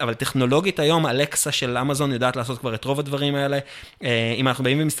 אבל טכנולוגית היום, אלקסה של אמזון יודעת לעשות כבר את רוב הדברים האלה. אם אנחנו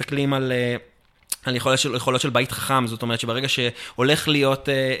באים ומסתכלים על על יכולות של בית חכם, זאת אומרת שברגע שהולך להיות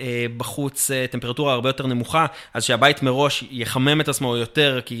בחוץ טמפרטורה הרבה יותר נמוכה, אז שהבית מראש יחמם את עצמו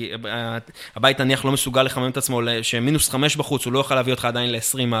יותר, כי הבית נניח לא מסוגל לחמם את עצמו, שמינוס 5 בחוץ, הוא לא יוכל להביא אותך עדיין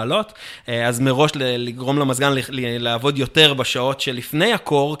ל-20 מעלות, אז מראש לגרום למזגן לעבוד יותר בשעות שלפני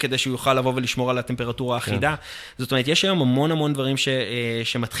הקור, כדי שהוא יוכל לבוא ולשמור על הטמפרטורה האחידה. זאת אומרת, יש היום המון המון דברים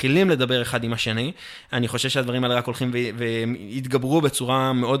שמתחילים לדבר אחד עם השני. אני חושב שהדברים האלה רק הולכים והתגברו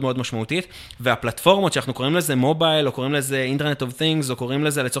בצורה מאוד מאוד משמעותית, והפלטפורמות שאנחנו קוראים לזה מובייל, או קוראים לזה אינטרנט אוף תינגס, או קוראים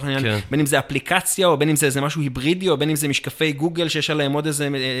לזה לצורך העניין, בין אם זה אפליקציה, או בין אם זה איזה משהו היברידי, או בין אם זה משקפי גוגל, שיש עליהם עוד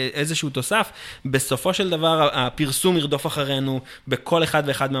איזשהו תוסף, בסופו של דבר, הפרסום ירדוף אחרינו, בכל אחד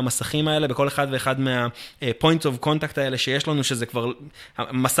ואחד מהמסכים האלה, בכל אחד ואחד מה-points of contact האלה שיש לנו, שזה כבר,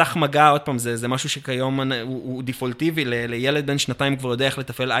 מסך מגע, עוד פעם, זה משהו שכיום הוא דיפולטיבי, לילד בן שנתיים כבר יודע איך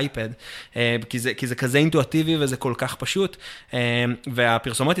לתפעל אייפד, כי זה כזה אינטואיטיבי, וזה כל כך פשוט,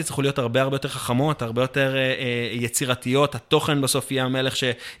 והפרסומות יצטרכו להיות הרבה יותר חכמות, הרבה יותר יצירתיות, התוכן בסוף יהיה המלך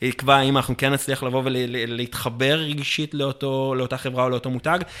שיקבע אם אנחנו כן נצליח לבוא ולהתחבר רגשית לאותה חברה או לאותו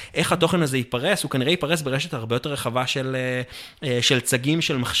מותג, איך התוכן הזה ייפרס, הוא כנראה ייפרס ברשת הרבה יותר רחבה של צגים,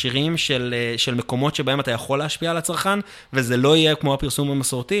 של מכשירים, של מקומות שבהם אתה יכול להשפיע על הצרכן, וזה לא יהיה כמו הפרסום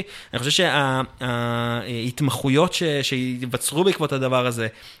המסורתי. אני חושב שההתמחויות שיבצרו בעקבות הדבר הזה,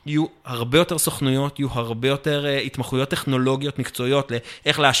 יהיו הרבה יותר סוכנויות, יהיו הרבה יותר התמחויות טכנולוגיות מקצועיות,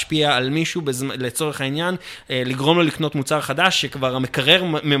 לאיך להשפיע על מישהו לצורך העניין, לגרום לו לקנות מוצר חדש, שכבר המקרר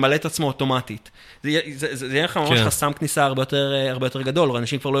ממלא את עצמו אוטומטית. זה יהיה לך ממש חסם כניסה הרבה יותר גדול,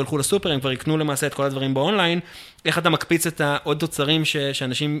 אנשים כבר לא ילכו לסופר, הם כבר יקנו למעשה את כל הדברים באונליין, איך אתה מקפיץ את העוד תוצרים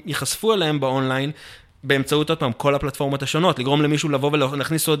שאנשים יחשפו אליהם באונליין, באמצעות עוד פעם כל הפלטפורמות השונות, לגרום למישהו לבוא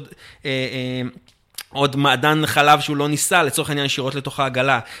ולהכניס עוד מעדן חלב שהוא לא ניסה, לצורך העניין ישירות לתוך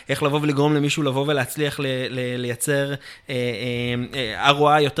העגלה, איך לבוא ולגרום למישהו לבוא ולהצליח לייצר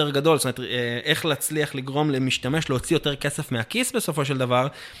ROI יותר גדול, זאת אומרת, איך להצליח לגרום למשתמש, להוציא יותר כסף מהכיס בסופו של דבר,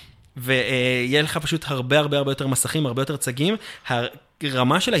 ויהיה לך פשוט הרבה יותר מסכים, הרבה יותר צגים,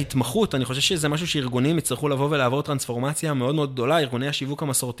 הרמה של ההתמחות, אני חושב שזה משהו שארגונים יצטרכו לבוא ולעבור טרנספורמציה מאוד מאוד גדולה, ארגוני השיווק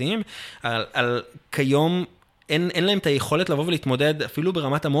המסורתיים, על כיום, אין להם את היכולת לבוא ולהתמודד, אפילו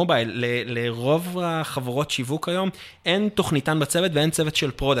ברמת המובייל, לרוב החברות שיווק היום, אין תוכניתן בצוות ואין צוות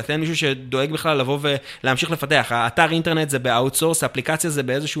של פרודקט, אין מישהו שדואג בכלל לבוא ולהמשיך לפתח. האתר אינטרנט זה באוטסורס, האפליקציה זה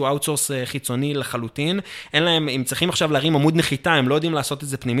באיזשהו אוטסורס חיצוני לחלוטין, אין להם, אם צריכים עכשיו להרים עמוד נחיתה, הם לא יודעים לעשות את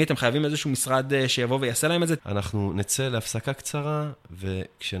זה פנימית, הם חייבים איזשהו משרד שיבוא ויעשה להם את זה. אנחנו נצא להפסקה קצרה,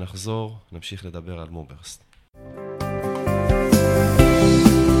 וכשנחזור נמשיך לדבר על מוברסט.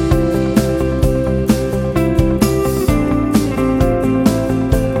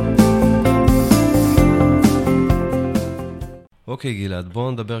 אוקיי, גלעד,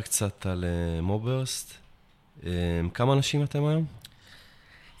 בואו נדבר קצת על מוברסט. כמה אנשים אתם היום?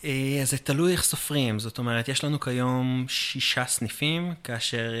 זה תלוי איך סופרים, זאת אומרת, יש לנו כיום 6 סניפים,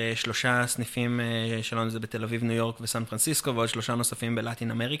 כאשר 3 סניפים שלנו זה בתל אביב, ניו יורק וסן פרנסיסקו, ועוד 3 נוספים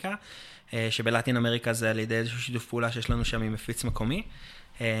בלטין אמריקה, שבלטין אמריקה זה על ידי איזשהו שיתוף פעולה שיש לנו שם עם מפיץ מקומי.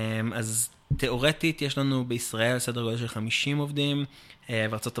 אז תיאורטית יש לנו בישראל סדר גודל של 50 עובדים,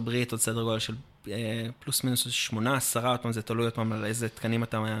 וארצות הברית עוד סדר גודל של פלוס מינוס 8-10, זה תלוי עוד פעם על איזה תקנים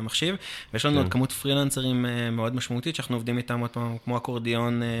אתה מחשיב, ויש לנו עוד כמות פרילנסרים מאוד משמעותית, שאנחנו עובדים איתם עוד פעם כמו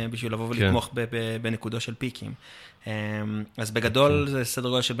אקורדיון, בשביל לבוא ולתמוך בנקודו של פיקים. אז בגדול זה סדר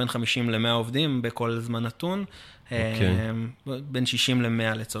גודל של בין 50 ל-100 עובדים בכל זמן נתון, בין 60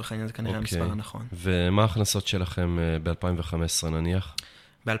 ל-100 לצורך העניין, זה כנראה המספר הנכון. ומה ההכנסות שלכם ב-2015 נניח?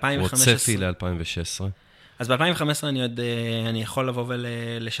 ב-2015... או צפי ל-2016? אז ב-2015 אני יכול לבוא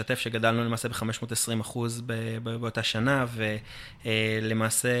ולשתף שגדלנו למעשה ב-520% באותה שנה,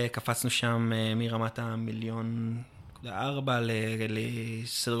 ולמעשה קפצנו שם מרמת $1.4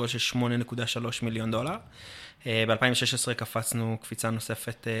 לסדר גודל של $8.3 מיליון. ב-2016 קפצנו קפיצה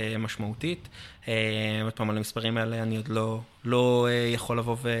נוספת משמעותית. עוד פעם, על המספרים האלה אני עוד לא יכול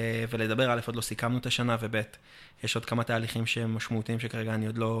לבוא ולדבר, א', עוד לא סיכמנו את השנה, וב', יש עוד כמה תהליכים שהם משמעותיים שכרגע אני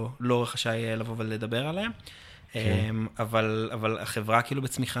עוד לא רחשי לבוא ולדבר עליהם. אבל החברה כאילו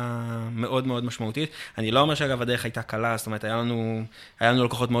בצמיחה מאוד מאוד משמעותית. אני לא אומר שאגב הדרך הייתה קלה, זאת אומרת, היה לנו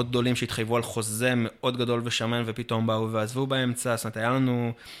לקוחות מאוד גדולים שהתחייבו על חוזה מאוד גדול ושמן, ופתאום באו ועזבו באמצע, זאת אומרת, היה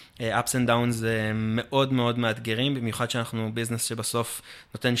לנו ups and downs מאוד מאוד מאתגרים, במיוחד שאנחנו ביזנס שבסוף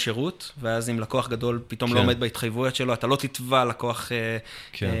נותן שירות, ואז אם לקוח גדול פתאום לא עומד בהתחייבויות שלו, אתה לא תתבע לקוח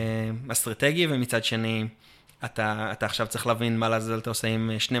אסטרטגי, ומצד שני, אתה עכשיו צריך להבין מה לעזל אתה עושה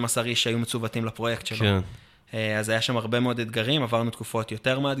עם 12 איש שהיו מצוותים לפרויקט שלו. כן. אז היה שם הרבה מאוד אתגרים, עברנו תקופות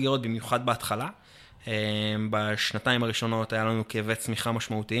יותר מאתגרות, במיוחד בהתחלה. בשנתיים הראשונות היה לנו כאבי צמיחה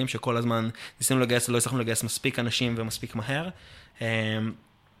משמעותיים, שכל הזמן ניסינו לגייס, לא הצלחנו לגייס מספיק אנשים ומספיק מהר.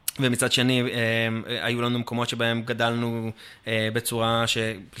 ומצד שני, היו לנו מקומות שבהם גדלנו בצורה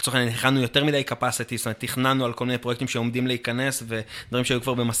שלצורך העניין, הכנו יותר מדי capacity, זאת אומרת, תכננו על כל מיני פרויקטים שעומדים להיכנס, ודברים שהיו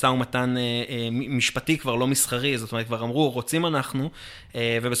כבר במשא ומתן משפטי, כבר לא מסחרי, זאת אומרת, כבר אמרו, רוצים אנחנו,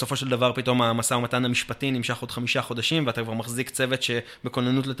 ובסופו של דבר פתאום המשא ומתן המשפטי נמשך עוד 5 חודשים, ואתה כבר מחזיק צוות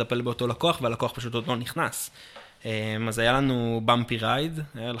שבכוננות לטפל באותו לקוח, והלקוח פשוט עוד לא נכנס. אז היה לנו במפי רייד,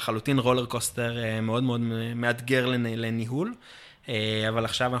 היה לחלוטין רולר קוסטר מאוד מאוד מאתגר לניהול, אבל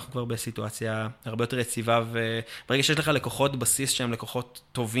עכשיו אנחנו כבר בסיטואציה הרבה יותר יציבה, וברגע שיש לך לקוחות בסיס שהם לקוחות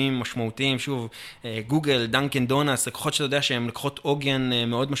טובים, משמעותיים, שוב, גוגל, דנקן דונלדס, לקוחות שאתה יודע שהם לקוחות עוגן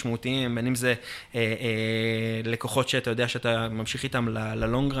מאוד משמעותיים, בין אם זה לקוחות שאתה יודע שאתה ממשיך איתם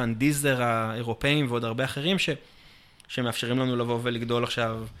ללונגרן, דיזר האירופאים ועוד הרבה אחרים שמאפשרים לנו לבוא ולגדול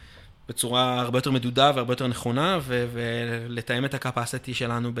עכשיו בצורה הרבה יותר מדודה והרבה יותר נכונה, ולתאם את הקפסיטי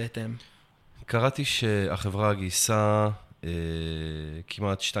שלנו בהתאם. קראתי שהחברה גייסה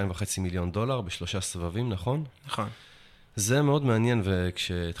כמעט $2.5 מיליון ב3 סבבים, נכון? נכון. זה מאוד מעניין,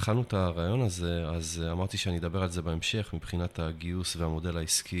 וכשהתחלנו את הרעיון הזה, אז אמרתי שאני אדבר על זה בהמשך, מבחינת הגיוס והמודל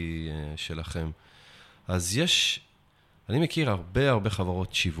העסקי שלכם. אז אני מכיר הרבה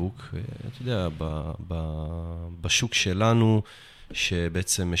חברות שיווק, אתה יודע, בשוק שלנו,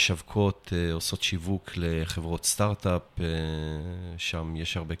 שבעצם משווקות, עושות שיווק לחברות סטארט-אפ, שם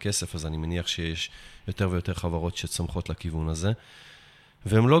יש הרבה כסף, אז אני מניח שיש יותר ויותר חברות שצומחות לכיוון הזה.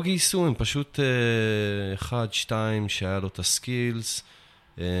 והם לא גייסו, הם פשוט 1, 2 שהיה לו את הסקילס,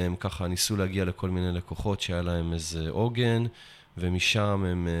 הם ככה ניסו להגיע לכל מיני לקוחות שהיה להם איזה עוגן, ומשם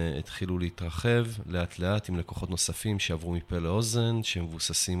הם התחילו להתרחב לאט לאט עם לקוחות נוספים שעברו מפה לאוזן,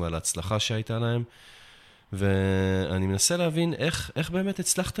 שמבוססים על ההצלחה שהייתה להם. ואני מנסה להבין איך באמת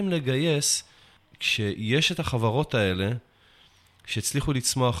הצלחתם לגייס, כשיש את החברות האלה, שהצליחו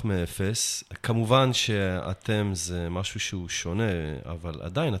לצמוח מאפס, כמובן שאתם זה משהו שהוא שונה, אבל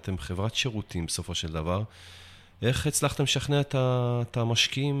עדיין אתם חברת שירותים בסופו של דבר, איך הצלחתם לשכנע את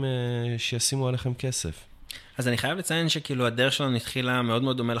המשקיעים שישימו עליכם כסף? אז אני חייב לציין שכאילו הדרך שלנו התחילה מאוד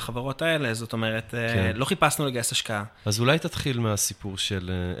מאוד דומה לחברות האלה, זאת אומרת, לא חיפשנו לגייס השקעה. אז אולי תתחיל מהסיפור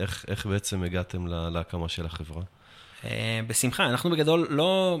של איך בעצם הגעתם להקמה של החברה. בשמחה, אנחנו בגדול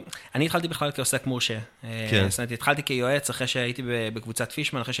לא, אני התחלתי בכלל כעוסק מורשה, זאת אומרת, התחלתי כיועץ אחרי שהייתי בקבוצת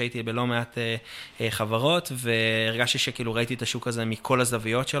פישמן, אחרי שהייתי בלא מעט חברות, והרגשתי שכאילו ראיתי את השוק הזה מכל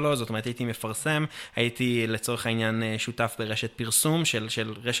הזוויות שלו, זאת אומרת, הייתי מפרסם, הייתי לצורך העניין שותף ברשת פרסום, של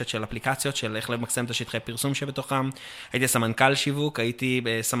רשת של אפליקציות, של איך למקסם את השטחי פרסום שבתוכם, הייתי סמנכ"ל שיווק, הייתי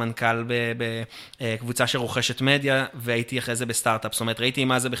סמנכ"ל בקבוצה שרוכשת מדיה, והייתי אחרי זה בסטארט-אפ, זאת אומרת, ראיתי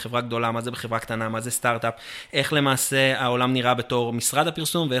מה זה בחברה גדולה, מה זה בחברה קטנה, מה זה סטארט-אפ, איך למעשה העולם נראה בתור משרד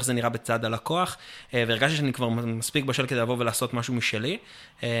הפרסום, ואיך זה נראה בצד הלקוח, והרגשתי שאני כבר מספיק בשל כדי לבוא ולעשות משהו משלי,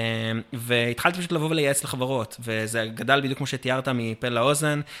 והתחלתי פשוט לבוא ולייעץ לחברות, וזה גדל בדיוק כמו שתיארת מפה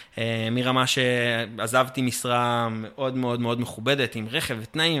לאוזן, מרמה שעזבתי משרה מאוד מאוד מאוד מכובדת, עם רכב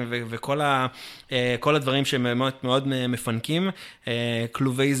ותנאים, וכל הדברים שמאוד מאוד מפנקים,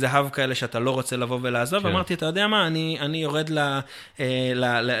 כלובי זהב כאלה שאתה לא רוצה לבוא ולעזוב, ואמרתי, אתה יודע מה, אני יורד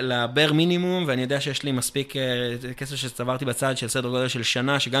לבר מינימום, ואני יודע שיש לי מספיק כסף שצברתי בצד של סדר גודל של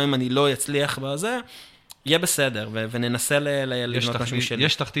שנה, שגם אם אני לא אצליח בזה, יהיה בסדר, וננסה לבנות משהו משלי.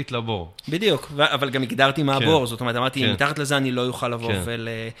 יש תחתית לבור. בדיוק, אבל גם הגדרתי מה הבור, זאת אומרת, אמרתי, מתחת לזה אני לא יוכל לבוא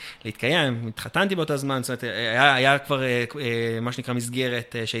ולהתקיים, התחתנתי באותה זמן, זאת אומרת, היה כבר מה שנקרא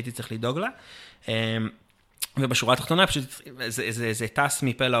מסגרת שהייתי צריך לדאוג לה, ובשורה התחתונה, פשוט זה טס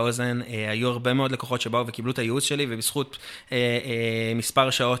מפה לאוזן, היו הרבה מאוד לקוחות שבאו וקיבלו את הייעוץ שלי, ובזכות מספר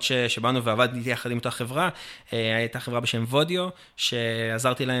שעות שבאנו ועבדתי יחד עם אותה חברה, הייתה חברה בשם וודיו,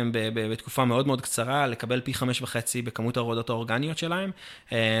 שעזרתי להם בתקופה מאוד מאוד קצרה, לקבל פי 5.5 בכמות ההורדות האורגניות שלהם,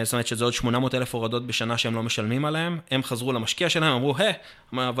 זאת אומרת שזה עוד 800,000 הורדות בשנה שהם לא משלמים עליהם, הם חזרו למשקיע שלהם, אמרו,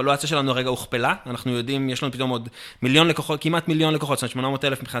 הוולואציה שלנו הרגע הוכפלה, אנחנו יודעים, יש לנו פתאום עוד מיליון לקוחות, כמעט מיליון לקוחות, זאת אומרת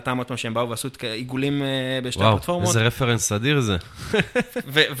 800,000 מבחינתם עוד פעם שהם באו ועשו עיגולים בשתי הפלטפורמות. איזה רפרנס אדיר זה.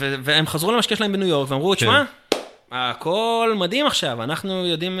 והם חזרו למשקיע שלהם בניו-יורק, ואמרו, תשמע, הכל מדהים עכשיו, אנחנו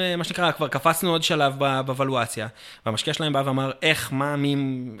יודעים, מה שנקרא, כבר קפצנו עוד שלב בוולואציה, והמשקיע שלהם בא ואמר, איך, מה,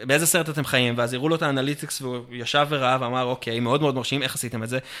 באיזה סרט אתם חיים, ואז הראו לו את האנליטיקס, והוא ישב וראה ואמר, אוקיי, מאוד מאוד מרשים, איך עשיתם את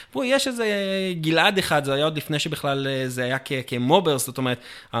זה? יש איזה גלעד אחד, זה היה עוד לפני שבכלל זה היה כמוביירסט, זאת אומרת,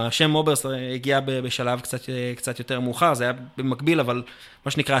 השם מוביירסט הגיע בשלב קצת יותר מאוחר, זה היה במקביל, אבל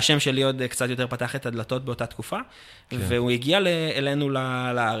מה שנקרא, השם שלי עוד קצת יותר פתח את הדלתות באותה תקופה, והוא הגיע אלינו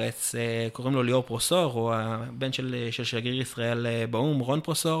לארץ, קוראים לו ליאור פרוסור, הוא הבן של שגריר ישראל באום, רון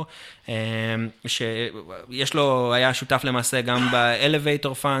פרוסור, שיש לו, היה שותף למעשה גם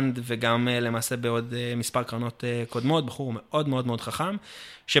באלווייטור פאנד, וגם למעשה בעוד מספר קרנות קודמות, בחור מאוד מאוד מאוד חכם,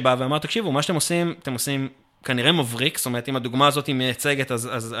 שבא ואמר, תקשיבו, מה שאתם עושים, אתם עושים כנראה מבריק, זאת אומרת, אם הדוגמה הזאת היא מייצגת,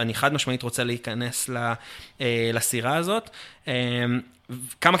 אז אני חד משמעית רוצה להיכנס לסירה הזאת.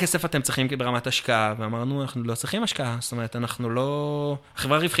 כמה כסף אתם צריכים ברמת השקעה? ואמרנו, אנחנו לא צריכים השקעה, זאת אומרת, אנחנו לא...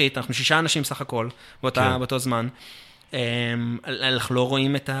 חברה רווחית, אנחנו 6 אנשים סך הכל, באותו זמן. אנחנו לא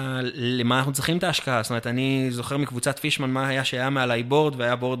רואים למה אנחנו צריכים את ההשקעה, זאת אומרת, אני זוכר מקבוצת פישמן מה היה שהיה מעלי בורד,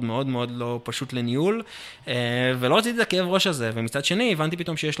 והיה בורד מאוד מאוד לא פשוט לניהול, ולא רציתי את הכאב ראש הזה, ומצד שני, הבנתי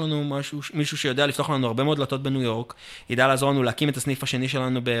פתאום שיש לנו מישהו שיודע לפתוח לנו הרבה מאוד דלתות בניו-יורק, ידע לעזור לנו להקים את הסניף השני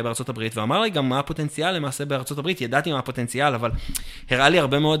שלנו בארצות הברית, ואמר לי גם מה הפוטנציאל למעשה בארצות הברית, ידעתי מה הפוטנציאל, אבל הראה לי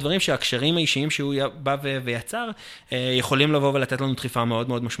הרבה מאוד דברים שהקשרים האישיים שהוא בא ויצר, יכולים לבוא ולתת לנו דחיפה מאוד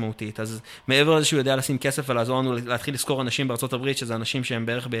מאוד משמעותית. אז מעבר לזה שהוא יודע לשים כסף ולעזור לנו להתחיל לזכור אנשים בארצות הברית, שזה אנשים שהם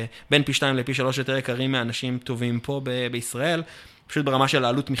בערך בין פי 2 לפי 3 יותר יקרים מאנשים טובים פה בישראל, פשוט ברמה של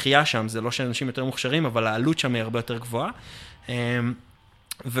העלות מחיה שם, זה לא שאנשים יותר מוכשרים, אבל העלות שם היא הרבה יותר גבוהה.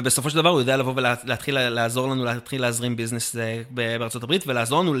 ובסופו של דבר הוא יודע לבוא ולהתחיל לעזור לנו, להתחיל להזרים ביזנס בארצות הברית,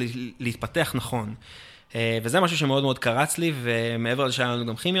 ולעזור לנו להתפתח נכון. וזה משהו שמאוד מאוד קרץ לי, ומעבר לזה שהיה לנו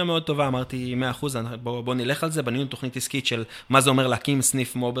גם כימיה מאוד טובה, אמרתי 100%, בוא נלך על זה, בנינו תוכנית עסקית של מה זה אומר להקים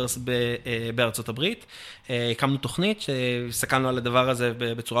סניף מובורסט בארצות הברית. הקמנו תוכנית, סקלנו על הדבר הזה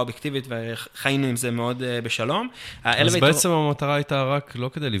בצורה אובייקטיבית, וחיינו עם זה מאוד בשלום. אז בעצם המטרה הייתה רק לא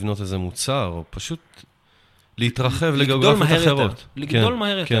כדי לבנות איזה מוצר, או פשוט להתרחב לגיאוגרפיות אחרות. לגדול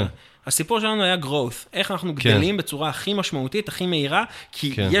מהר יותר. הסיפור שלנו היה growth, איך אנחנו גדלים בצורה הכי משמעותית, הכי מהירה,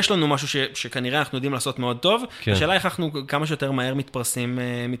 כי יש לנו משהו שכנראה אנחנו יודעים לעשות מאוד טוב, השאלה איך אנחנו כמה שיותר מהר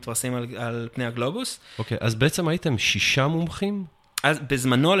מתפרסים על פני הגלובוס. אוקיי, אז בעצם הייתם 6 מומחים? אז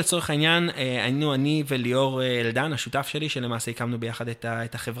בזמנו, לצורך העניין, היינו אני וליאור אלדן, השותף שלי, שלמעשה הקמנו ביחד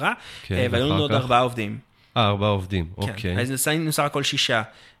את החברה, והיו לנו עוד 4 עובדים. 4 עובדים, אוקיי. אז היינו סך הכל 6.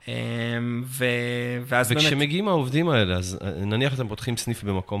 וכשמגיעים העובדים האלה, אז נניח אתם פותחים סניף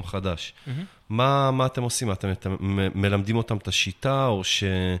במקום חדש, מה אתם עושים? אתם מלמדים אותם את השיטה, או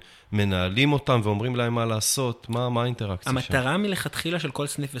שמנהלים אותם ואומרים להם מה לעשות? מה האינטראקציה שם? המטרה מלכתחילה של כל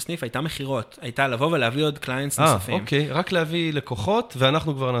סניף וסניף הייתה מכירות, הייתה לבוא ולהביא עוד קליינטס נוספים. אוקיי, רק להביא לקוחות,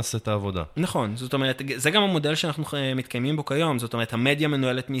 ואנחנו כבר נעשה את העבודה. נכון, זאת אומרת, זה גם המודל שאנחנו מתקיימים בו כיום, זאת אומרת, המדיה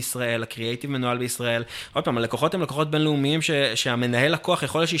מנוהלת מישראל, הקריאייטיב מנוהל בישראל. עוד פעם, הלקוחות הם לקוחות בינלאומיים שהמנהל לקוח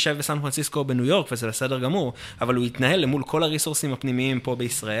יכול שישב בסן פרנסיסקו או בניו יורק, וזה בסדר גמור, אבל הוא יתנהל למול כל הריסורסים הפנימיים פה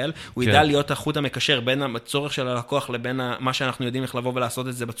בישראל, הוא ידע להיות החוט המקשר בין הצורך של הלקוח לבין מה שאנחנו יודעים איך לבוא ולעשות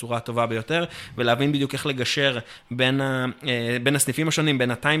את זה בצורה הטובה ביותר, ולהבין בדיוק איך לגשר בין הסניפים השונים,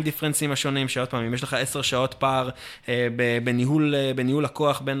 בין הטיים דיפרנסים השונים, שעוד פעם, אם יש לך 10 שעות פער בניהול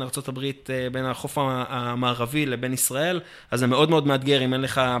לקוח בין ארצות הברית, בין החוף המערבי לבין ישראל, אז זה מאוד מאוד מאתגר אם אין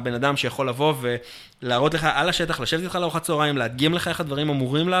לך בן אדם שיכול לבוא להראות לך על השטח, לשבת איתך לארוחת צהריים, להדגים לך איך הדברים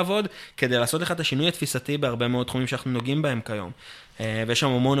אמורים לעבוד, כדי לעשות לך את השינוי התפיסתי בהרבה מאוד תחומים שאנחנו נוגעים בהם כיום. ויש שם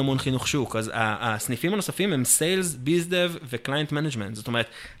המון חינוך שוק. אז הסניפים הנוספים הם Sales, BizDev ו-Client Management. זאת אומרת,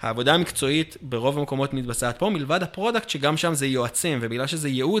 העבודה המקצועית ברוב המקומות מתבצעת פה, מלבד הפרודקט שגם שם זה יועצים, ובגלל שזה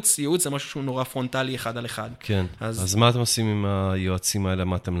ייעוץ זה משהו שהוא נורא פרונטלי אחד על אחד. כן. אז מה אתם עושים עם היועצים האלה?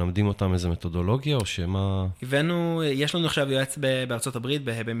 מה אתם למדים אותם איזה מתודולוגיה או שמה... יש לנו עכשיו יועץ בארצות הברית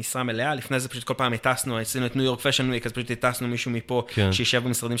במשרה מלאה. לפני זה פשוט כל פעם עשינו את ניו-יורק פאשן וויק, אז פשוט הטסנו מישהו מפה שישב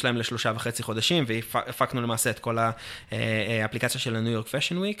במשרדים שלהם ל3.5 חודשים, והפקנו למעשה את כל האפליקציה של הניו-יורק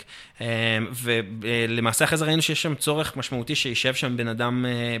פאשן וויק, ולמעשה אחרי זה ראינו שיש שם צורך משמעותי שישב שם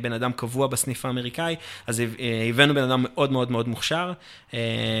בן אדם קבוע בסניף האמריקאי, אז הבאנו בן אדם מאוד מאוד מאוד מוכשר,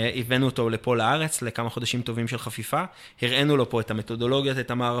 הבאנו אותו לפה לארץ, לכמה חודשים טובים של חפיפה, הראינו לו פה את המתודולוגיות,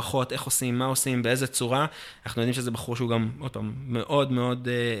 את המערכות, איך עושים, מה עושים, באיזה צורה, אנחנו יודעים שזה בחור שהוא גם, עוד פעם, מאוד מאוד,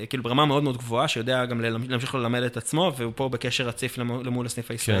 כאילו ברמה מאוד מאוד גבוהה, שיודע גם להמשיך ללמד את עצמו, והוא פה בקשר רציף למול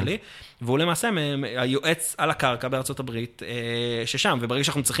הסניף הישראלי, והוא למעשה היועץ על הקרקע בארצות הברית, ששם, וברגע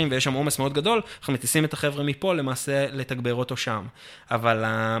שאנחנו צריכים ויש שם עומס מאוד גדול, אנחנו מטיסים את החבר'ה מפה למעשה לתגבר אותו שם. אבל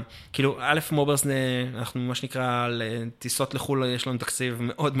כאילו, א' מובורסט, אנחנו מה שנקרא, לטיסות לחול, יש לנו תקציב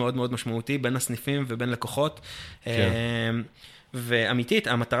מאוד מאוד מאוד משמעותי, בין הסניפים ובין לקוחות. ואמיתית,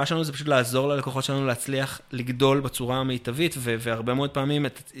 המטרה שלנו זה פשוט לעזור ללקוחות שלנו להצליח לגדול בצורה המיטבית, והרבה מאוד פעמים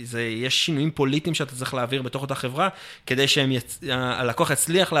יש שינויים פוליטיים שאתה צריך להעביר בתוך אותה חברה, כדי שהלקוח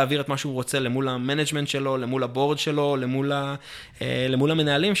יצליח להעביר את מה שהוא רוצה למול המנג'מנט שלו, למול הבורד שלו, למול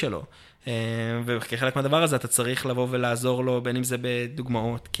המנהלים שלו. וכחלק מהדבר הזה אתה צריך לבוא ולעזור לו, בין אם זה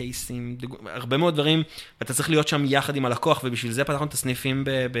בדוגמאות, קייסים, הרבה מאוד דברים, ואתה צריך להיות שם יחד עם הלקוח, ובשביל זה פתחנו את הסניפים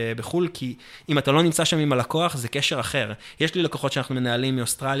בחול, כי אם אתה לא נמצא שם עם הלקוח, זה קשר אחר. יש לי לקוחות שאנחנו מנהלים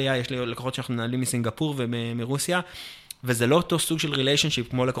מאוסטרליה, יש לי לקוחות שאנחנו מנהלים מסינגפור ומרוסיה, וזה לא אותו סוג של ריליישנשיפ,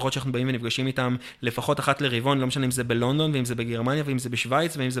 כמו לקוחות שאנחנו באים ונפגשים איתם לפחות אחת לרבעון, לא משנה אם זה בלונדון, ואם זה בגרמניה, ואם זה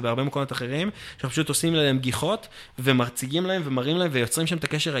בשוויץ, ואם זה בהרבה מקומות אחרים, שאנחנו פשוט עושים להם גיחות, ומרציגים להם ומראים להם, ויוצרים שם את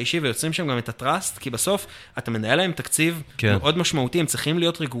הקשר האישי, ויוצרים שם גם את הטראסט, כי בסוף אתה מנהל להם תקציב מאוד משמעותי, הם צריכים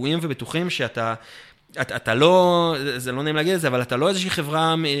להיות רגועים ובטוחים שאתה אתה לא, זה לא נעים להגיד את זה, אבל אתה לא איזושהי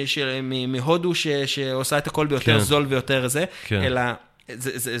חברה מהודו שעושה את הכל ביותר זול ויותר זה, אלא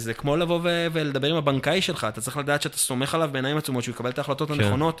זה כמו לבוא ולדבר עם הבנקאי שלך, אתה צריך לדעת שאתה סומך עליו בעיניים עצומות, שהוא יקבל את ההחלטות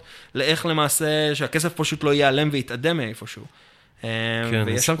הנכונות, לאיך למעשה שהכסף פשוט לא ייעלם ויתאדם מאיפשהו. כן,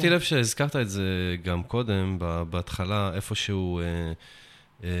 שמתי לב שהזכרת את זה גם קודם, בהתחלה, איפשהו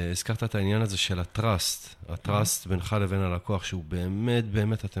הזכרת את העניין הזה של הטראסט, הטראסט בינך לבין הלקוח, שהוא באמת,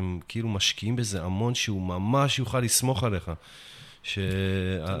 באמת, אתם כאילו משקיעים בזה המון, שהוא ממש יוכל לסמוך עליך.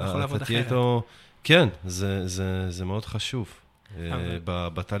 שאתה תהיה איתו, כן, זה מאוד חשוב.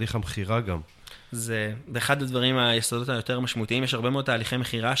 בתהליך המחירה גם. זה אחד הדברים היסודות היותר משמעותיים, יש הרבה מאוד תהליכי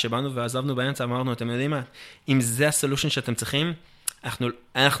מחירה שבאנו ועזבנו באמצע, אמרנו, אתם יודעים מה, אם זה הסולושן שאתם צריכים,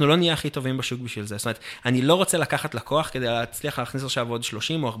 אנחנו לא נהיה הכי טובים בשוק בשביל זה. זאת אומרת, אני לא רוצה לקחת לקוח כדי להצליח להכניס עכשיו עוד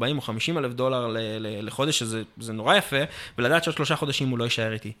 30 או 40 או 50 אלף דולר לחודש, שזה נורא יפה, ולדעת שעוד 3 חודשים הוא לא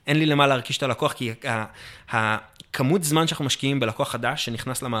יישאר איתי. אין לי למה להרגיש את הלקוח, כי הכמות זמן שאנחנו משקיעים בלקוח חדש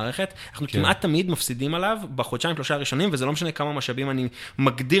שנכנס למערכת, אנחנו כמעט תמיד מפסידים עליל בחודשיים 3 הראשונים, וזה לא משנה כמה משאבים אני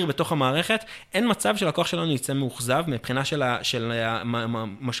מגדיר בתוך המערכת, אין מצב שלקוח שלנו יצא מאוכזב מבחינה של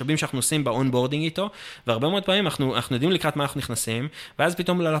המשאבים שאנחנו עושים באונבורדינג איתו, והרבה מאוד פעמים אנחנו יודעים לקראת מה אנחנו נכנסים, ואז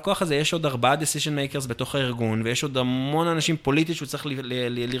פתאום ללקוח הזה יש עוד 4 decision makers בתוך הארגון, ויש עוד המון אנשים פוליטיים שהוא צריך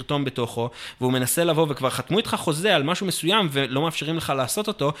לרתום בתוכו, והוא מנסה לבוא וכבר חתמו איתך חוזה על משהו מסוים, ולא מאפשרים לך לעשות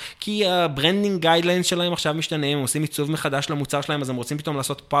אותו, כי הברנדינג גיידליינס שלהם עכשיו משתנים, הם עושים עיצוב מחדש למוצר שלהם, אז הם רוצים פתאום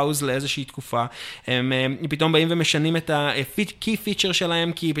לעשות פאוז לאיזושהי תקופה, הם פתאום באים ומשנים את ה-key feature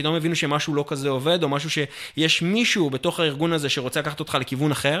שלהם, כי פתאום הבינו שמשהו לא כזה עובד, או משהו שיש מישהו בתוך הארגון הזה שרוצה לקחת אותך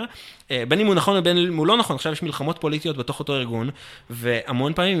לכיוון אחר, בין אם הוא נכון ובין אם הוא לא נכון, עכשיו יש מלחמות פוליטיות בתוך אותו ארגון,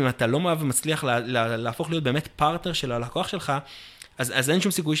 והמון פעמים, אם אתה לא מאוהב ומצליח להפוך להיות באמת פרטנר של הלקוח שלך, אז אין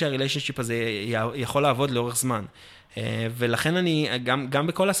שום סיכוי שהריליישנשיפ הזה יכול לעבוד לאורך זמן. ולכן אני, גם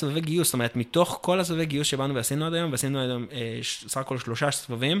בכל הסבבי גיוס, זאת אומרת, מתוך כל הסבבי גיוס שבאנו ועשינו עד היום, ועשינו היום סך הכל 3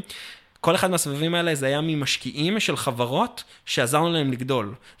 סבבים, כל אחד מהסבבים האלה זה היה ממשקיעים של חברות שעזרנו להם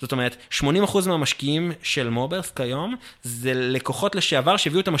לגדול. זאת אומרת, 80% מהמשקיעים של מוברסט כיום, זה לקוחות לשעבר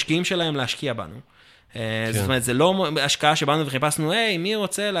שהביאו את המשקיעים שלהם להשקיע בנו. זאת אומרת, זה לא השקעה שבאנו וחיפשנו, מי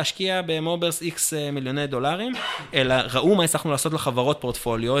רוצה להשקיע במוברסט X מיליוני דולרים, אלא ראו מה הצלחנו לעשות לחברות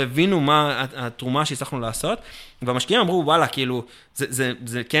פורטפוליו, הבינו מה התרומה שהצלחנו לעשות, והמשקיעים אמרו, וואלה, כאילו,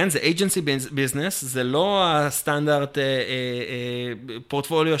 כן, זה agency business, זה לא הסטנדרט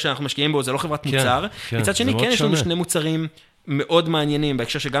פורטפוליו שאנחנו משקיעים בו, זה לא חברת מוצר. מצד שני, כן, יש לנו 2 מוצרים מאוד מעניינים,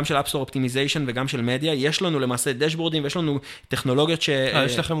 בהקשר שגם של אפסטור אופטימיזיישן וגם של מדיה, יש לנו למעשה דשבורדים, ויש לנו טכנולוגיות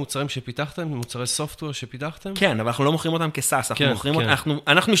יש לכם מוצרים שפיתחתם, מוצרי סופטוור שפיתחתם? כן, אבל אנחנו לא מוכרים אותם כסאס,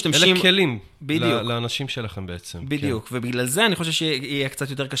 אנחנו משתמשים... אלה כלים לאנשים שלכם בעצם. בדיוק, ובגלל זה אני חושב שיהיה קצת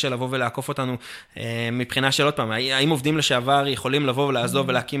יותר קשה לבוא ולעקוף אותנו מבחינה של עוד פעם, האם עובדים לשעבר יכולים לבוא ולעזוב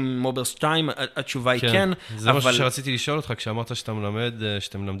ולהקים מוברסט 2? התשובה היא כן. זה משהו שרציתי לשאול אותך, כשאמרת שאתם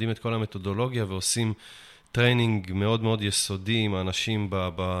מלמדים את כל המתודולוגיה ועושים טריינינג מאוד מאוד יסודי עם האנשים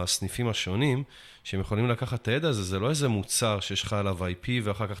בסניפים השונים, שהם יכולים לקחת את הידע הזה, זה לא איזה מוצר שיש לך עליו IP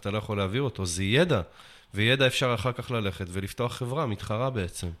ואחר כך אתה לא יכול להעביר אותו, זה ידע. וידע אפשר אחר כך ללכת ולפתוח חברה, מתחרה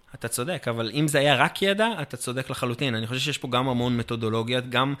בעצם. אתה צודק, אבל אם זה היה רק ידע, אתה צודק לחלוטין. אני חושב שיש פה גם המון מתודולוגיות,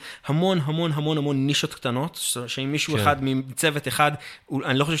 גם המון נישות קטנות, שאם מישהו אחד מצוות אחד,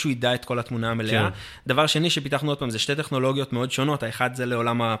 אני לא חושב שהוא ידע את כל התמונה המלאה. דבר שני שפיתחנו עוד פעם, זה 2 טכנולוגיות מאוד שונות, האחד זה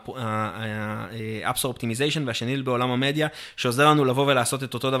לעולם ה-App Optimization, והשני בעולם המדיה, שעוזר לנו לבוא ולעשות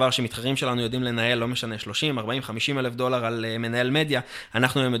את אותו דבר שמתחרים שלנו יודעים לנהל, לא משנה, 30, 40, 50 אלף דולר על מנהל מדיה,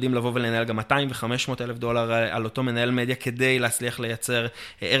 אנחנו יודעים לבוא ולנהל גם 200 ו-500 אלף דולר על אותו מנהל מדיה כדי להצליח לייצר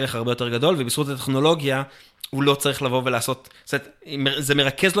ערך הרבה יותר גדול, ובזכות הטכנולוגיה הוא לא צריך לבוא ולעשות, זה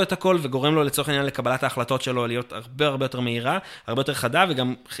מרכז לו את הכל וגורם לו לצורך העניין לקבלת ההחלטות שלו להיות הרבה יותר מהירה, הרבה יותר חדה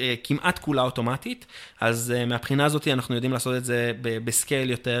וגם כמעט כולה אוטומטית, אז מהבחינה הזאת אנחנו יודעים לעשות את זה בסקייל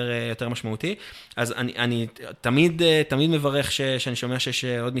יותר משמעותי, אז אני תמיד מברך שאני שומע שיש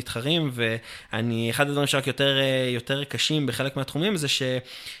עוד מתחרים, אחד הדברים שרק יותר קשים בחלק מהתחומים זה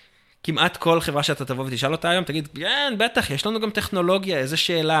כמעט כל חברה שאתה תבוא ותשאל אותה היום, תגיד, כן, בטח, יש לנו גם טכנולוגיה, איזה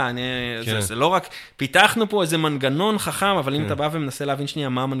שאלה, זה לא רק, פיתחנו פה איזה מנגנון חכם, אבל אם אתה בא ומנסה להבין שנייה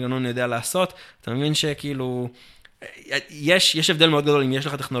מה המנגנון יודע לעשות, אתה מבין שכאילו, יש הבדל מאוד גדול אם יש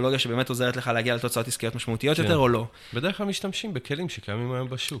לך טכנולוגיה שבאמת עוזרת לך להגיע לתוצאות עסקיות משמעותיות יותר או לא. בדרך כלל משתמשים בכלים שקיימים היום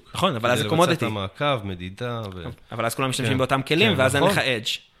בשוק. נכון, אבל אז זה קומודיטי. לבצע את המעקב, מדידה. אבל אז כולם משתמשים באותם כלים, ואז אין לך אדג'.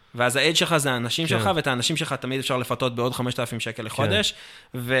 ואז העד שלך זה האנשים שלך, ואת האנשים שלך תמיד אפשר לפתות בעוד 5,000 שקל לחודש,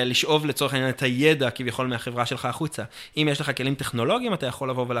 ולשאוב לצורך העניין את הידע כביכול מהחברה שלך החוצה. אם יש לך כלים טכנולוגיים, אתה יכול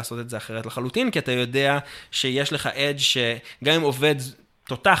לבוא ולעשות את זה אחרת לחלוטין, כי אתה יודע שיש לך עד שגם אם עובד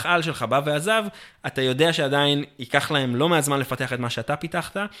תותח על שלך בא ועזב, אתה יודע שעדיין ייקח להם לא מעט זמן לפתח את מה שאתה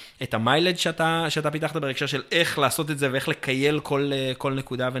פיתחת, את המיילד שאתה פיתחת בהקשר של איך לעשות את זה, ואיך לקייל כל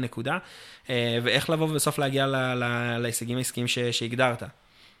נקודה ונקודה, ואיך לבוא ובסוף להגיע להישגים העסקיים שהגדרת.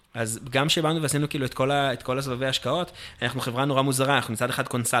 אז גם שבאנו ועשינו כאילו את כל הסבבי ההשקעות, אנחנו חברה נורא מוזרה, אנחנו מצד אחד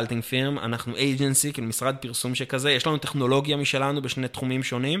קונסלטינג פירם, אנחנו אייג'נסי, כאילו משרד פרסום שכזה, יש לנו טכנולוגיה משלנו בשני תחומים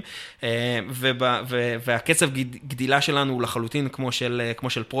שונים, והקצב גדילה שלנו הוא לחלוטין כמו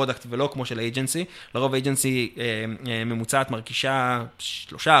של פרודקט ולא כמו של אייג'נסי. לרוב אייג'נסי ממוצעת מרכישה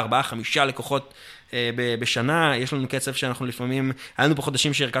 3, 4, 5 לקוחות בשנה, יש לנו קצב שאנחנו לפעמים, היה לנו פה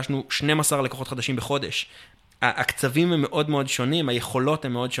חודשים שהרכשנו 12 לקוחות חדשים בחודש. הקצבים הם מאוד מאוד שונים, היכולות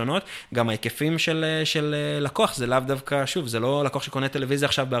הן מאוד שונות, גם ההיקפים של לקוח, זה לאו דווקא, שוב, זה לא לקוח שקונה טלוויזיה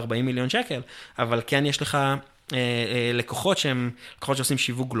עכשיו ב-40 מיליון שקל, אבל כן יש לך לקוחות שהם לקוחות שעושים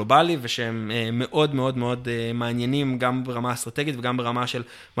שיווק גלובלי, ושהם מאוד מאוד מאוד מעניינים, גם ברמה אסטרטגית וגם ברמה של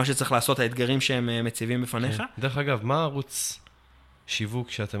מה שצריך לעשות, האתגרים שהם מציבים בפניך. דרך אגב, מה הערוץ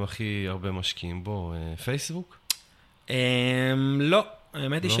שיווק שאתם הכי הרבה משקיעים בו? פייסבוק? לא.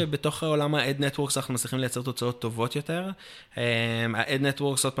 האמת היא שבתוך העולם ה-Ad Networks אנחנו מצליחים לייצר תוצאות טובות יותר. ה-Ad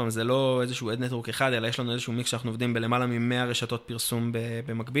Networks, עוד פעם, זה לא איזשהו Ad Network אחד, אלא יש לנו איזשהו מיקס שאנחנו עובדים בלמעלה מ-100 רשתות פרסום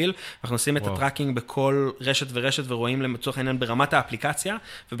במקביל. אנחנו עושים את הטראקינג בכל רשת ורשת, ורואים לצורך העניין ברמת האפליקציה,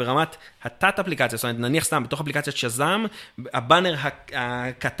 וברמת התת-אפליקציה, זאת אומרת, נניח סתם, בתוך אפליקציית שזם, הבאנר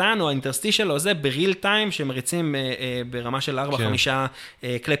הקטן או האינטרסטישל או זה, בריל טיים, שמריצים ברמה של 4-5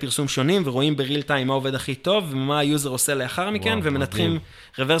 כלי פרסום שונים, ורואים בריל טיים מה עובד הכי טוב, ומה היוזר עושה לאחר מכן, ומנתחים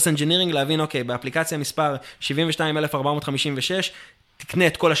reverse engineering, להבין, אוקיי, באפליקציה מספר 72,456, תקנה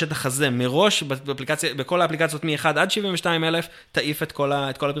את כל השטח הזה מראש, בכל האפליקציות מ-1 עד 72,000, תעיף את כל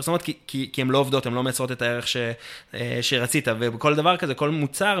הפרסומות, כי הן לא עובדות, הן לא מייצרות את הערך שרצית, ובכל דבר כזה, כל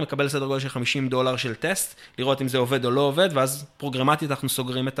מוצר מקבל סדר גודל של $50 של טסט, לראות אם זה עובד או לא עובד, ואז פרוגרמטית אנחנו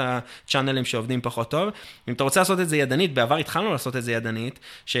סוגרים את הצ'אנלים שעובדים פחות טוב. אם אתה רוצה לעשות את זה ידנית, בעבר התחלנו לעשות את זה ידנית,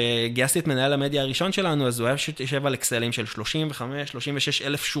 שגייסתי את מנהל המדיה הראשון שלנו, אז הוא היה יושב על אקסלים של 35-36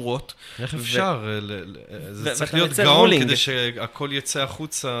 אלף שורות. איך אפשר? זה צריך להיות גאון כדי שהכל יצא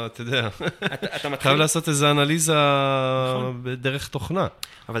החוצה, אתה יודע. אתה חייב לעשות איזו אנליזה בדרך תוכנה.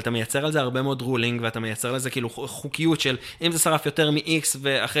 אבל אתה מייצר על זה הרבה מאוד רולינג, ואתה מייצר לזה כאילו חוקיות של, אם זה שרף יותר מ-X,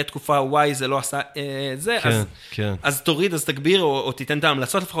 ואחרי תקופה Y זה לא עשה זה, אז תוריד, אז תגביר, או תיתן את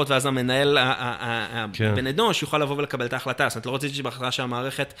ההמלצות לפחות, ואז המנהל בן אנוש יוכל לבוא ולקבל את ההחלטה. זאת אומרת, לא רציתי שבהחלטה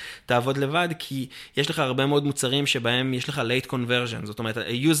שהמערכת תעבוד לבד, כי יש לך הרבה מאוד מוצרים שבהם יש לך late conversion. זאת אומרת,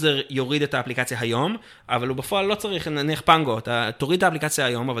 היוזר יוריד את האפליקציה היום, אבל הוא בפועל לא צריך, נניח פנגו, אתה תוריד את האפליקציה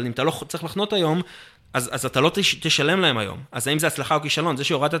היום, אבל אם אתה לא צריך לחנות היום, אז אתה לא תשלם להם היום. אז האם זה הצלחה או כישלון? זה